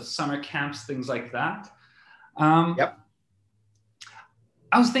ideas of summer camps, things like that. Yep.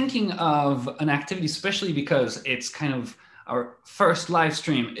 I was thinking of an activity, especially because it's kind of our first live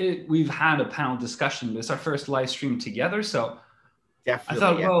stream. We've had a panel discussion, but it's our first live stream together. So definitely, I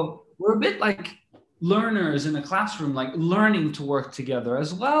thought, well, we're a bit like learners in a classroom, like learning to work together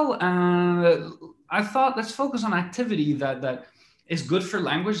as well. And I thought, let's focus on activity that is good for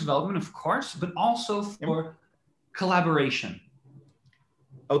language development, of course, but also for collaboration.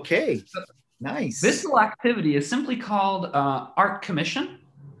 Okay, so nice. This little activity is simply called Art Commission.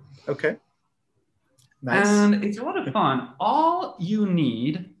 Okay. Nice. And it's a lot of fun. All you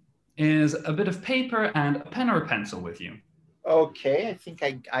need is a bit of paper and a pen or a pencil with you. Okay, I think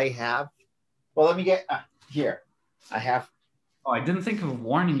I have. Well, let me get here. I have. Oh, I didn't think of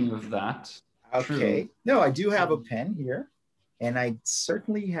warning you of that. Okay. True. No, I do have a pen here, and I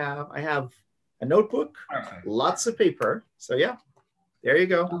certainly have. I have a notebook, lots of paper. So yeah, there you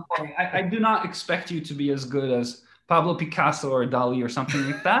go. Okay. I do not expect you to be as good as Pablo Picasso or Dali or something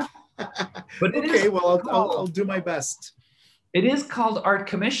like that. But okay, well, I'll do my best. It is called Art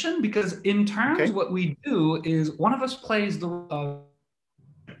Commission because in turns, what we do is one of us plays the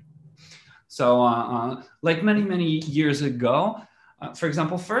so like many, many years ago, for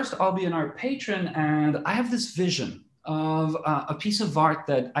example, first I'll be an art patron and I have this vision of a piece of art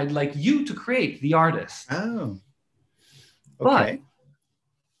that I'd like you to create, the artist. Oh, okay. But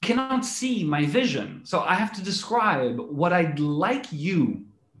cannot see my vision. So I have to describe what I'd like you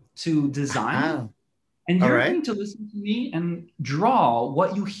to design. And you're going to listen to me and draw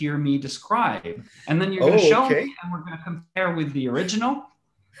what you hear me describe. And then you're going to show me and we're going to compare with the original.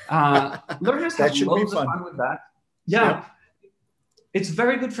 Learners have loads of fun with that. Yeah. Yep. It's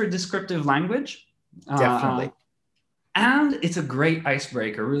very good for descriptive language. Definitely. And it's a great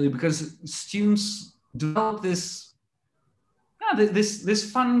icebreaker, really, because students develop this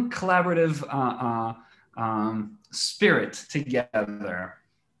fun collaborative spirit together.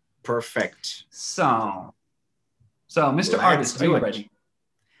 Perfect. So Mr. Artist, are you ready?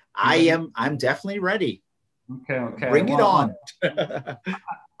 I'm definitely ready. Okay. Bring it on.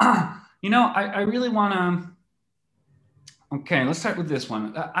 You know, I really want to. Okay, let's start with this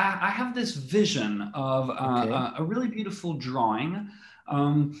one. I have this vision of a really beautiful drawing.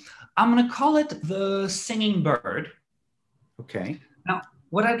 I'm going to call it the singing bird. Okay. Now,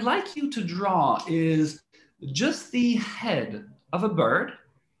 what I'd like you to draw is just the head of a bird.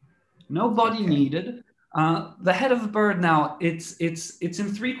 No body needed. The head of a bird now, it's in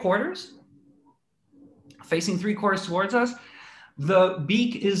 3/4, facing 3/4 towards us. The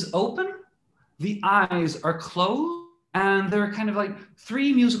beak is open, the eyes are closed, and there are kind of like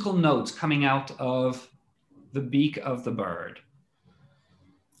 3 musical notes coming out of the beak of the bird.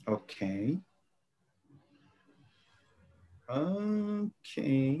 Okay.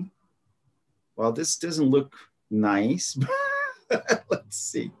 Okay. Well, this doesn't look nice. Let's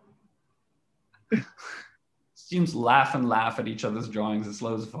see. Students laugh and laugh at each other's drawings. It's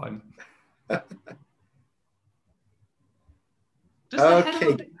loads of fun. Just the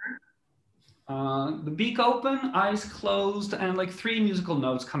head of the beak open, eyes closed, and like 3 musical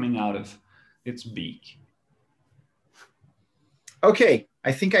notes coming out of its beak. Okay,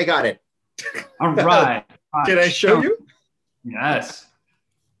 I think I got it. All right. Can I show you? Yes.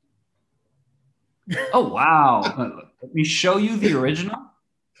 Oh, wow. Let me show you the original.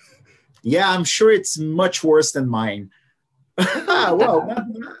 Yeah, I'm sure it's much worse than mine. Well,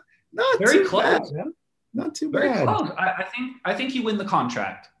 not very too close. Bad. Yeah? Not too very bad. Close. I think you win the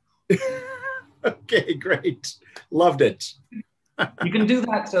contract. Okay, great. Loved it. You can do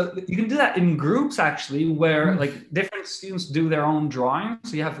that. So you can do that in groups actually, where like different students do their own drawings.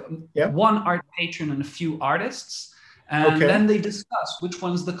 So you have one art patron and a few artists, and then they discuss which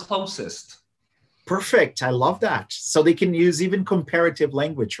one's the closest. Perfect. I love that. So they can use even comparative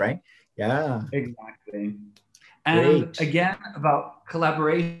language, right? Yeah. Exactly. And again, about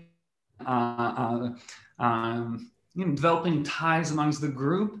collaboration, developing ties amongst the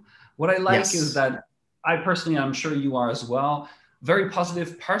group. What I like is that I personally, I'm sure you are as well, very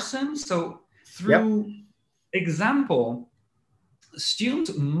positive person. So through example,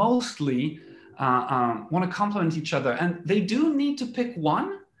 students mostly want to compliment each other, and they do need to pick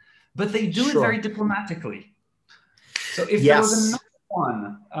one, but they do it very diplomatically. So if there was another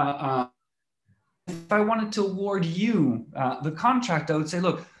one, if I wanted to award you the contract, I would say,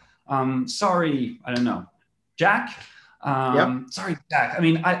 look, sorry, I don't know, Jack. Sorry, Jack. I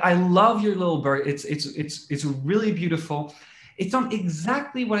mean, I love your little bird. It's really beautiful. It's not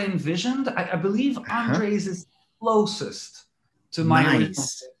exactly what I envisioned. I believe Andre's is closest to my original.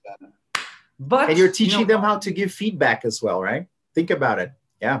 But and you're teaching them how to give feedback as well, right? Think about it.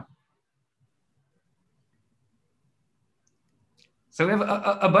 Yeah. So we have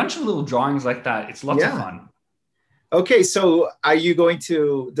a bunch of little drawings like that. It's lots of fun. Okay, so are you going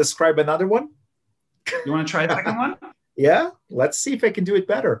to describe another one? You want to try a second one? Yeah, let's see if I can do it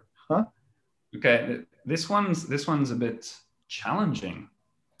better. Huh? Okay, this one's a bit challenging.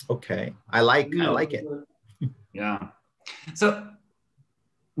 Okay, I like it. Yeah. So,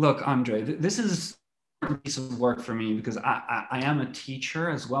 look, Andre, this is a piece of work for me because I am a teacher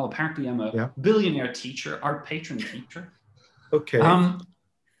as well. Apparently, I'm a billionaire teacher, art patron teacher. Okay.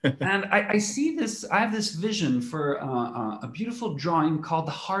 And I see this. I have this vision for a beautiful drawing called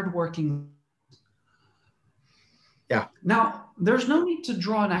 "The Hardworking." Yeah. Now, there's no need to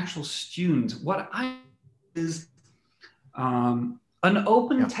draw an actual student. What I is an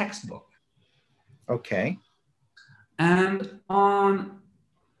open textbook. Okay. And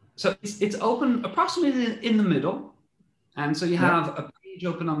so it's open approximately in the middle. And so you have a page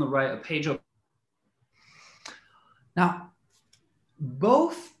open on the right, a page open. Now,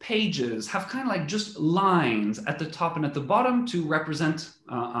 both pages have kind of like just lines at the top and at the bottom to represent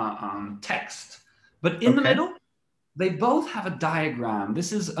text. But in the middle, they both have a diagram.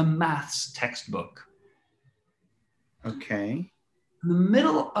 This is a maths textbook. Okay. In the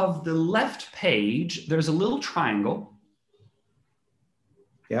middle of the left page, there's a little triangle.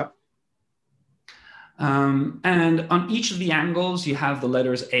 Yep. And on each of the angles, you have the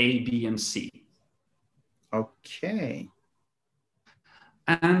letters A, B, and C. Okay.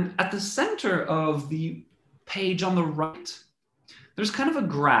 And at the center of the page on the right, there's kind of a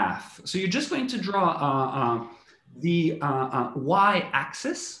graph. So you're just going to draw the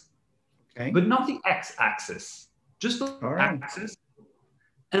y-axis, but not the x-axis, just the axis.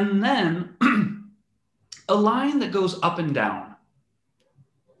 And then a line that goes up and down.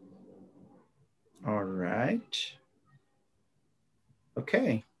 All right.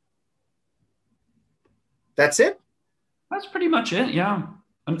 Okay. That's it? That's pretty much it, yeah.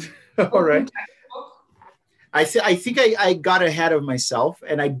 All right. I think I got ahead of myself,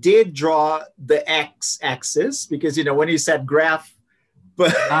 and I did draw the x-axis because, you know, when you said graph,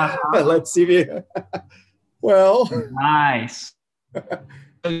 but let's see. Well. Nice.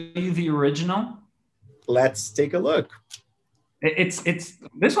 Show you the original? Let's take a look. It's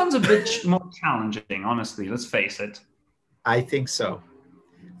this one's a bit more challenging, honestly. Let's face it. I think so.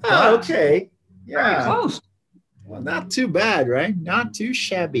 Oh, okay. Yeah. Very close. Well, not too bad, right? Not too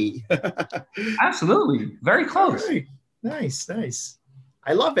shabby. Absolutely. Very close. Right. Nice, nice.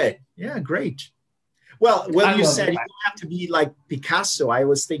 I love it. Yeah, great. Well, when you said you don't have to be like Picasso, I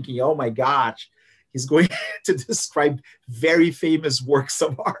was thinking, oh my gosh, he's going to describe very famous works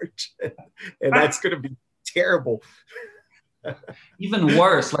of art. And that's going to be terrible. Even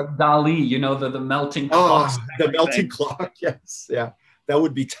worse, like Dali, you know, the melting clock. Oh, the melting clock. Yes. Yeah. That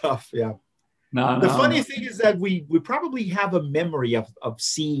would be tough. Yeah. No, The no. funny thing is that we probably have a memory of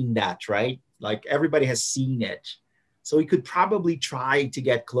seeing that, right? Like everybody has seen it. So we could probably try to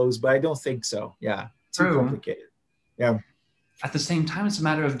get close, but I don't think so. Yeah, too True. complicated. Yeah. At the same time, it's a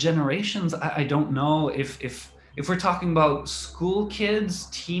matter of generations. I don't know if we're talking about school kids, Yeah.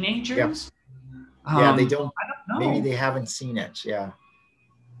 teenagers. Yeah, they don't, I don't maybe know. they haven't seen it. Yeah.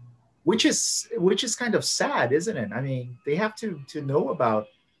 Which is kind of sad, isn't it? I mean, they have to know about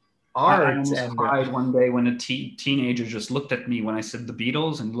I art almost and cried one day when a teenager just looked at me when I said the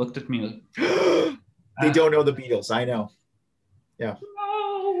Beatles and looked at me like, they don't know the Beatles. I know. Yeah.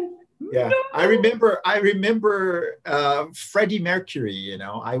 no, Yeah, no. I remember Freddie Mercury.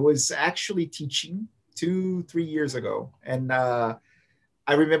 I was actually teaching 3 years ago, and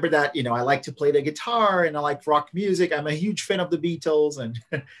I remember that I like to play the guitar and I like rock music. I'm a huge fan of the Beatles and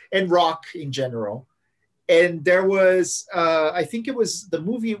and rock in general. And there was, I think it was the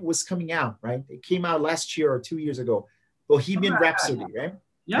movie was coming out, right? It came out last year or 2 years ago, Bohemian Rhapsody, right?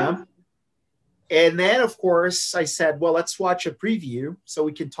 Yeah. Yeah. And then, of course, I said, well, let's watch a preview so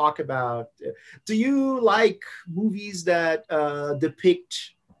we can talk about. Do you like movies that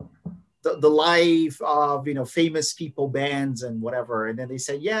depict the life of famous people, bands, and whatever? And then they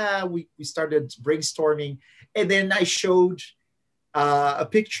said, yeah, we started brainstorming, and then I showed a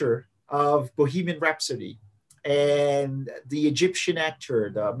picture of Bohemian Rhapsody, and the Egyptian actor,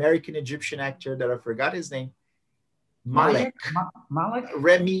 the American Egyptian actor that I forgot his name, Malek. Malik?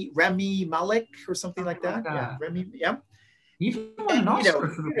 Remy Malek or something like Like that. Yeah, that. Remy. Yeah, He even won an and Oscar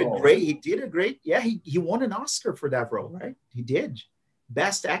he for the did a role. great. He did a great. Yeah, he won an Oscar for that role, right? He did.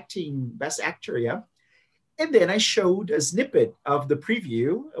 Best actor. Yeah. And then I showed a snippet of the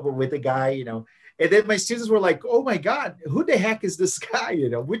preview with the guy. And then my students were like, "Oh my God, who the heck is this guy?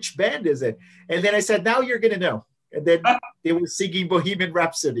 Which band is it?" And then I said, "Now you're gonna know." And then they were singing Bohemian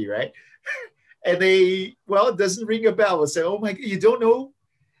Rhapsody, right? And it doesn't ring a bell. I said, "Oh my, you don't know?"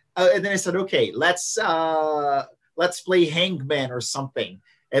 And then I said, "Okay, let's play Hangman or something."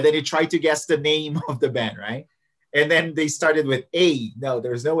 And then he tried to guess the name of the band, right? And then they started with A. No,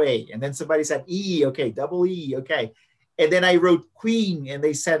 there's no A. And then somebody said E. Okay, double E. Okay. And then I wrote Queen, and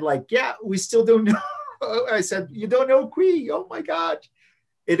they said like, "Yeah, we still don't know." I said, "You don't know Queen? Oh my God!"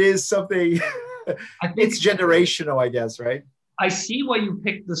 It is something. I think It's generational, I guess, right? I see why you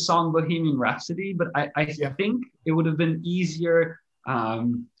picked the song Bohemian Rhapsody, but I Yeah. think it would have been easier.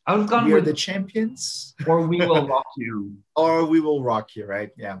 I would have gone We are with the champions, Or We Will Rock You. or We Will Rock You,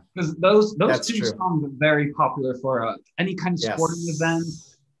 right? Yeah, Because those that's two true. songs are very popular for any kind of sporting event.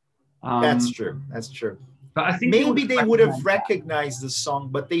 Yes, that's Um, true. That's true. but I think they would Maybe have they would have recognized that. recognized the song,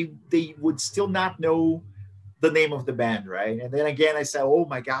 but they would still not know the name of the band, right? And then again, I said, "Oh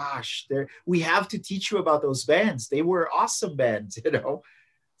my gosh, we have to teach you about those bands. They were awesome bands.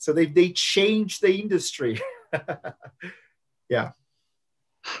 So they changed the industry." Yeah,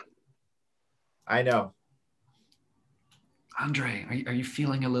 I know. Andre, are you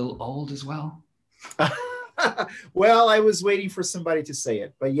feeling a little old as well? Well, I was waiting for somebody to say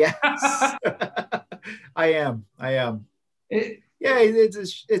it, but yes, I am. Yeah,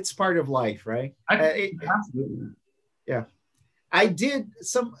 it's part of life, right? Absolutely. Yeah.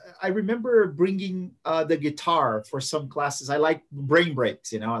 I remember bringing the guitar for some classes. I like brain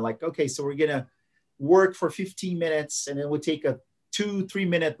breaks. I like, okay, so we're going to work for 15 minutes and then we'll take a 2-3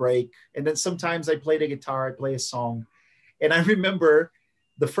 minute break. And then sometimes I play the guitar, I play a song. And I remember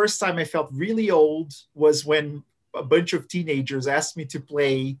the first time I felt really old was when a bunch of teenagers asked me to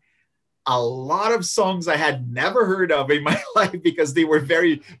play a lot of songs I had never heard of in my life because they were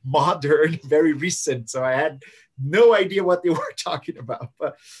very modern, very recent. So I had no idea what they were talking about.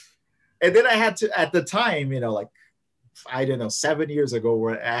 And then I had to, at the time, like, I don't know, 7 years ago,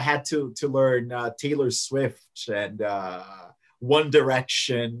 where I had to learn Taylor Swift and One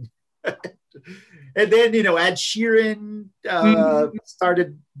Direction. And then, Ed Sheeran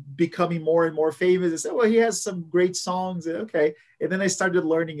started becoming more and more famous. I said, well, he has some great songs. Okay. And then I started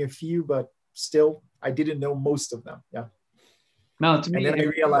learning a few, but still, I didn't know most of them. Yeah. No, to me, and then I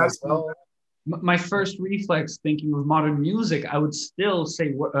realized, my first reflex thinking of modern music, I would still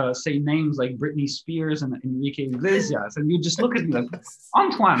say names like Britney Spears and Enrique Iglesias, and you just look at me like,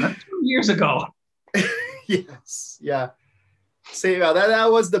 Antoine, that's 2 years ago. Yes, yeah. Say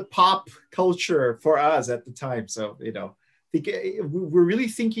that was the pop culture for us at the time. So we're really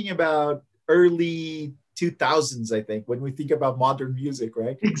thinking about early 2000s, I think, when we think about modern music,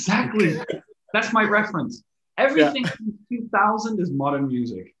 right? Exactly. That's my reference. Everything from 2000 is modern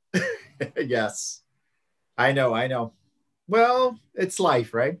music. Yes, I know. Well, it's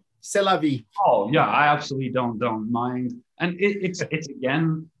life, right? C'est la vie. Oh yeah, I absolutely don't mind. And it's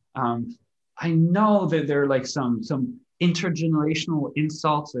again, I know that there are like some intergenerational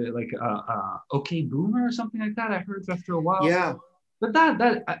insults, like "okay, boomer" or something like that. I heard after a while, Yeah, but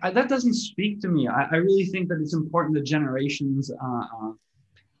that doesn't speak to me. I really think that it's important that generations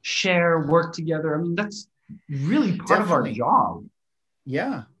share, work together. I mean, that's really part of our definitely. job.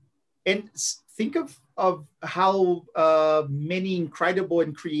 Yeah. And think of how many incredible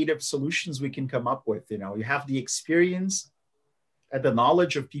and creative solutions we can come up with. You know, you have the experience and the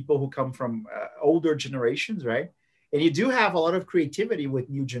knowledge of people who come from older generations, right? And you do have a lot of creativity with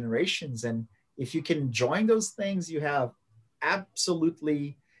new generations. And if you can join those things, you have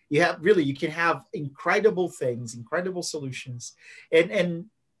absolutely, you have really, you can have incredible things, incredible solutions. And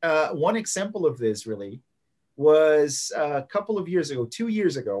one example of this really was a couple of years ago, 2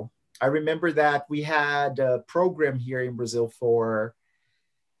 years ago. I remember that we had a program here in Brazil for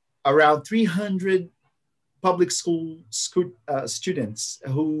around 300 public school students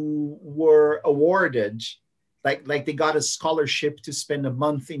who were awarded, like they got a scholarship to spend a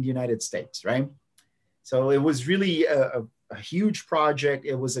month in the United States, right? So it was really a huge project.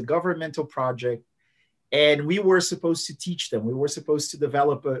 It was a governmental project. And we were supposed to teach them. We were supposed to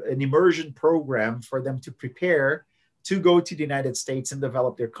develop an immersion program for them to prepare to go to the United States and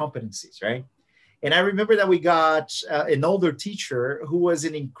develop their competencies, right? And I remember that we got an older teacher who was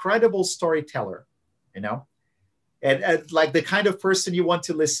an incredible storyteller, you know, and like the kind of person you want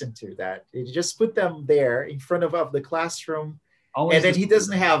to listen to, that you just put them there in front of the classroom. Always And then he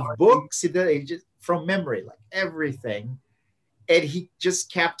doesn't have books, he just from memory, like everything. And he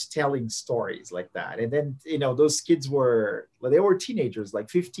just kept telling stories like that. And then, you know, those kids they were teenagers, like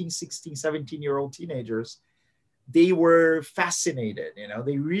 15, 16, 17-year-old teenagers. They were fascinated, you know,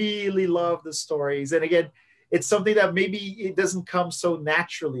 they really loved the stories. And again, it's something that maybe it doesn't come so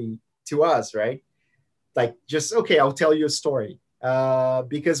naturally to us, right? Like just, okay, I'll tell you a story.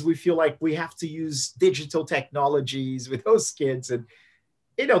 Because we feel like we have to use digital technologies with those kids. And,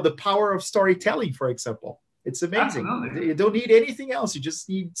 you know, the power of storytelling, for example. It's amazing. Absolutely. You don't need anything else. You just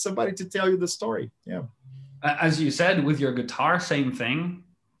need somebody to tell you the story. Yeah. As you said, with your guitar, same thing.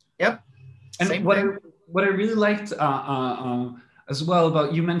 Yep. And same what thing. What I really liked as well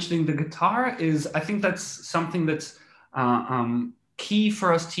about you mentioning the guitar is I think that's something that's key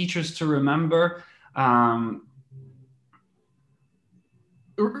for us teachers to remember. To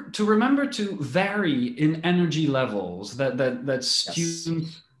remember to vary in energy levels that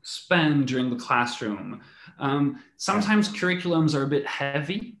students spend during the classroom. Sometimes curriculums are a bit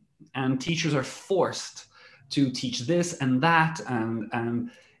heavy and teachers are forced to teach this and that,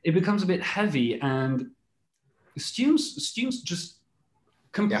 and it becomes a bit heavy, and students just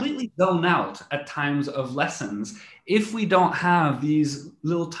completely zone out at times of lessons if we don't have these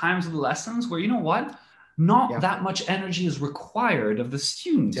little times of the lessons where, you know what, not that much energy is required of the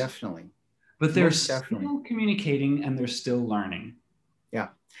students. Definitely. But they're still communicating and they're still learning. Yeah.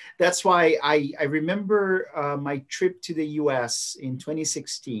 That's why I remember my trip to the US in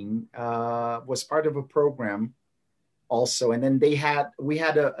 2016 was part of a program also. And then we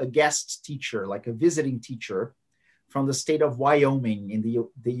had a guest teacher, like a visiting teacher from the state of Wyoming in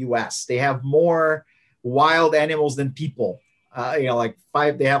the US. They have more wild animals than people. You know, like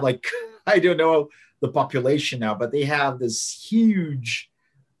they have like, I don't know the population now, but they have this huge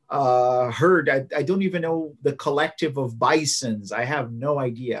herd. I don't even know the collective of bisons. I have no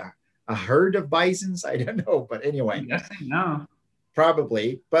idea. A herd of bisons? I don't know. But anyway. Yes, I know.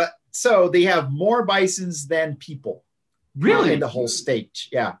 Probably. But so they have more bisons than people. Really? In the whole state.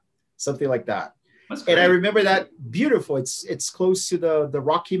 Yeah. Something like that. And I remember that beautiful. It's close to the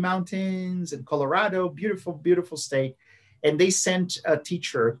Rocky Mountains in Colorado. Beautiful, beautiful state. And they sent a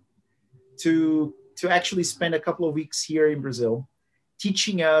teacher to actually spend a couple of weeks here in Brazil,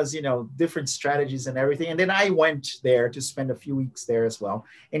 teaching us, you know, different strategies and everything. And then I went there to spend a few weeks there as well.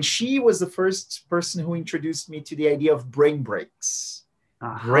 And she was the first person who introduced me to the idea of brain breaks.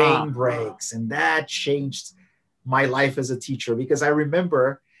 Brain breaks. And that changed my life as a teacher, because I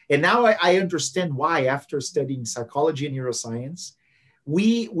remember, and now I understand why, after studying psychology and neuroscience,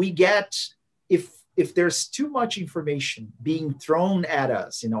 we get, if there's too much information being thrown at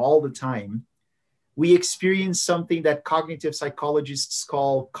us, you know, all the time, we experience something that cognitive psychologists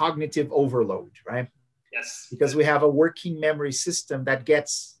call cognitive overload, right? Yes. Because we have a working memory system that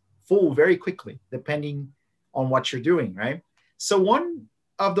gets full very quickly, depending on what you're doing, right? So one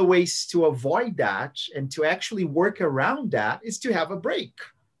of the ways to avoid that and to actually work around that is to have a break.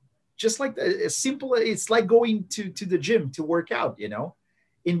 Just like it's like going to the gym to work out, you know?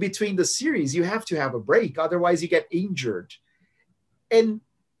 In between the series, you have to have a break. Otherwise, you get injured. And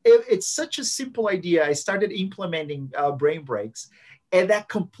it's such a simple idea. I started implementing brain breaks. And that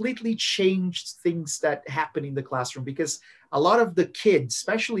completely changed things that happen in the classroom, because a lot of the kids,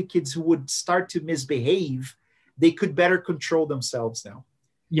 especially kids who would start to misbehave, they could better control themselves now.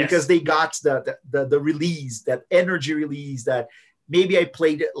 Yes. Because they got the release, that energy release, that maybe I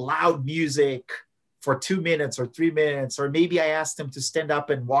played loud music for 2 minutes or 3 minutes, or maybe I asked them to stand up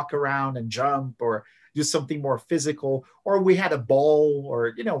and walk around and jump or do something more physical, or we had a ball,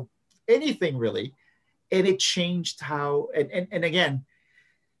 or, you know, anything really. And it changed how, and again,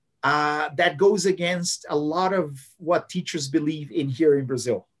 that goes against a lot of what teachers believe in here in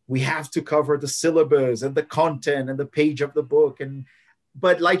Brazil. We have to cover the syllabus and the content and the page of the book.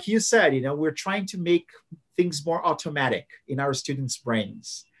 But like you said, you know, we're trying to make things more automatic in our students'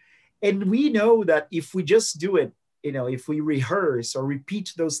 brains. And we know that if we just do it, you know, if we rehearse or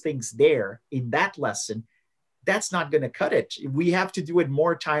repeat those things there in that lesson, that's not going to cut it. We have to do it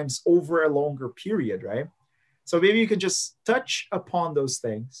more times over a longer period, right? So maybe you can just touch upon those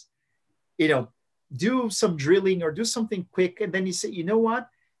things, you know, do some drilling or do something quick. And then you say, you know what,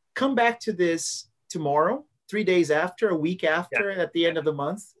 come back to this tomorrow, 3 days after, a week after, at the end of the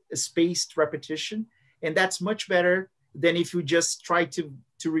month, a spaced repetition. And that's much better than if you just try to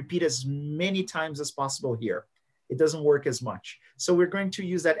repeat as many times as possible here. It doesn't work as much. So we're going to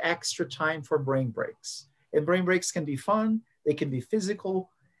use that extra time for brain breaks. And brain breaks can be fun, they can be physical.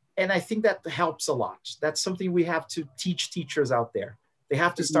 And I think that helps a lot. That's something we have to teach teachers out there. They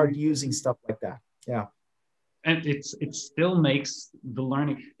have to start using stuff like that. Yeah. And it still makes the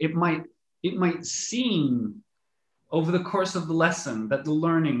learning, it might seem over the course of the lesson that the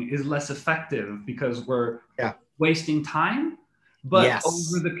learning is less effective because we're wasting time. But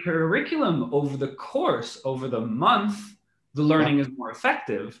over the curriculum, over the course, over the month, the learning is more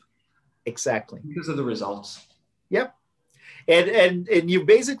effective. Exactly. Because of the results. Yep. And you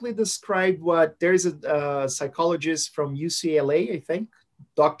basically described what, there's a psychologist from UCLA, I think,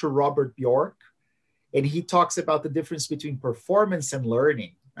 Dr. Robert Bjork, and he talks about the difference between performance and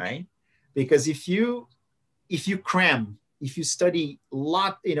learning, right? Because if you cram, if you study a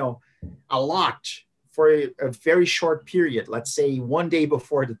lot for a very short period, let's say 1 day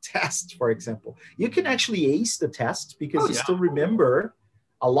before the test, for example, you can actually ace the test because you still remember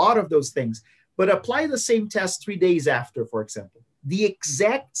a lot of those things. But apply the same test 3 days after, for example, the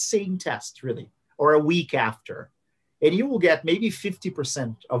exact same test, really, or a week after, and you will get maybe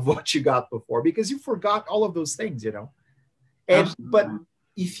 50% of what you got before because you forgot all of those things, you know. And but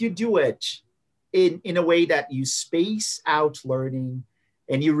if you do it in a way that you space out learning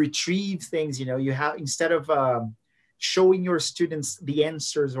and you retrieve things, you know, you have, instead of showing your students the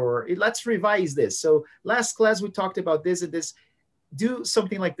answers, or let's revise this. So last class we talked about this and this. Do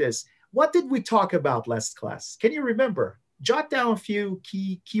something like this. What did we talk about last class? Can you remember? Jot down a few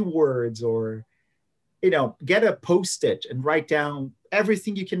keywords, or, you know, get a Post-it and write down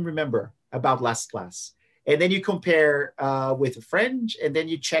everything you can remember about last class. And then you compare with a friend, and then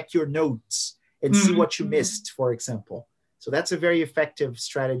you check your notes and see what you missed, for example. So that's a very effective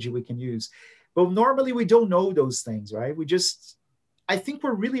strategy we can use. But normally we don't know those things, right? I think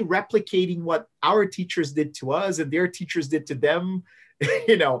we're really replicating what our teachers did to us and their teachers did to them,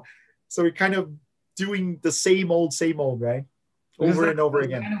 you know. So we're kind of doing the same old, right? Over and over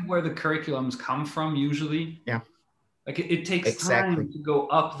again. Kind of where the curriculums come from usually. Yeah. Like it takes time to go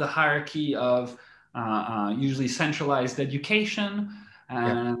up the hierarchy of usually centralized education,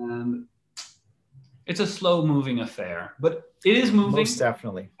 and it's a slow moving affair, but it is moving. Most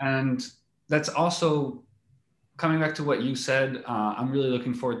definitely. And that's also coming back to what you said. I'm really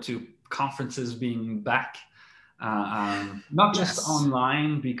looking forward to conferences being back, not just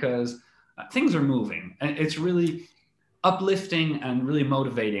online, because things are moving, and it's really uplifting and really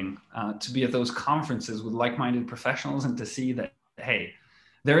motivating to be at those conferences with like-minded professionals and to see that, hey,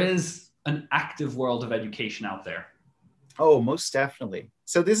 there is an active world of education out there. Oh, most definitely.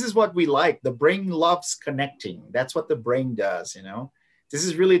 So this is what we like. The brain loves connecting. That's what the brain does, you know. This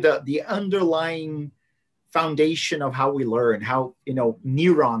is really the underlying foundation of how we learn, how, you know,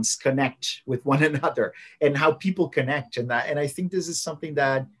 neurons connect with one another and how people connect. And I think this is something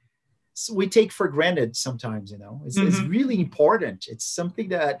that we take for granted sometimes, you know. It's really important. It's something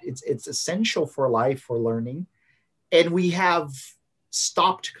that it's essential for life, for learning. And we have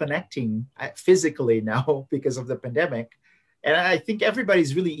stopped connecting physically now because of the pandemic. And I think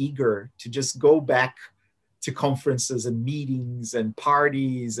everybody's really eager to just go back to conferences and meetings and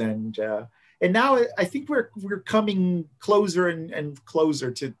parties. And now I think we're coming closer and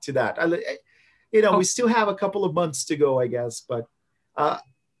closer to that. You know, we still have a couple of months to go, I guess. But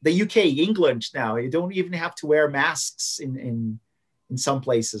the UK, England now, you don't even have to wear masks in some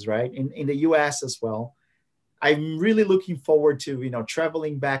places, right? In the US as well. I'm really looking forward to,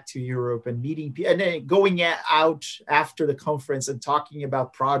 traveling back to Europe and meeting people and then going out after the conference and talking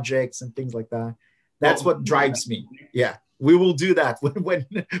about projects and things like that. That's what drives me. Yeah, we will do that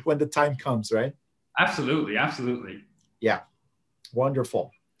when the time comes, right? Absolutely, absolutely. Yeah,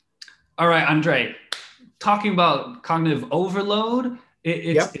 wonderful. All right, Andre, talking about cognitive overload,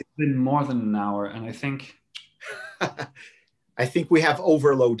 it's been more than an hour, and I think I think we have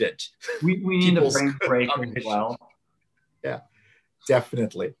overloaded. We need a brain break as well. Yeah,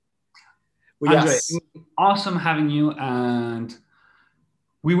 definitely. Well, Andre, it was awesome having you, and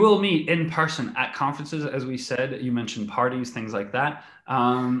we will meet in person at conferences, as we said. You mentioned parties, things like that.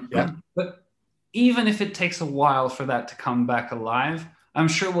 But even if it takes a while for that to come back alive, I'm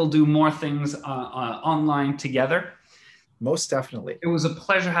sure we'll do more things online together. Most definitely. It was a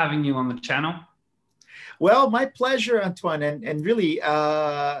pleasure having you on the channel. Well, my pleasure, Antoine. And really,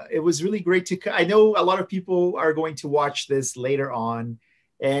 it was really great I know a lot of people are going to watch this later on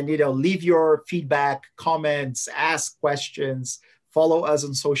and, leave your feedback, comments, ask questions, follow us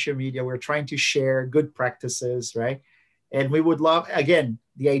on social media. We're trying to share good practices, right? And we would love, again,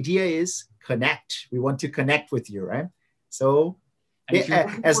 the idea is connect. We want to connect with you, right? So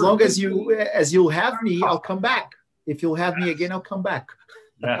as long as you'll have me, I'll come back. If you'll have me again, I'll come back.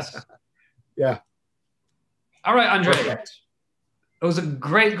 Yes. Yeah. All right, Andre. Perfect. It was a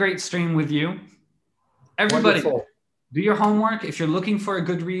great stream with you. Everybody, do your homework. If you're looking for a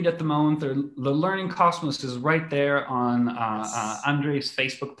good read at the moment, the Learning Cosmos is right there on Andre's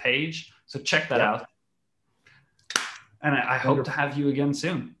Facebook page. So check that out. And I hope to have you again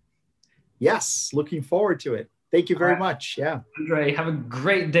soon. Yes, looking forward to it. Thank you very much. Yeah. Andre, have a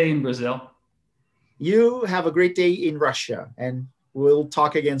great day in Brazil. You have a great day in Russia, and we'll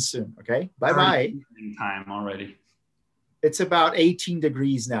talk again soon. Okay. Bye-bye. Time already. It's about 18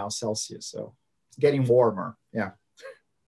 degrees now Celsius, so it's getting warmer. Yeah.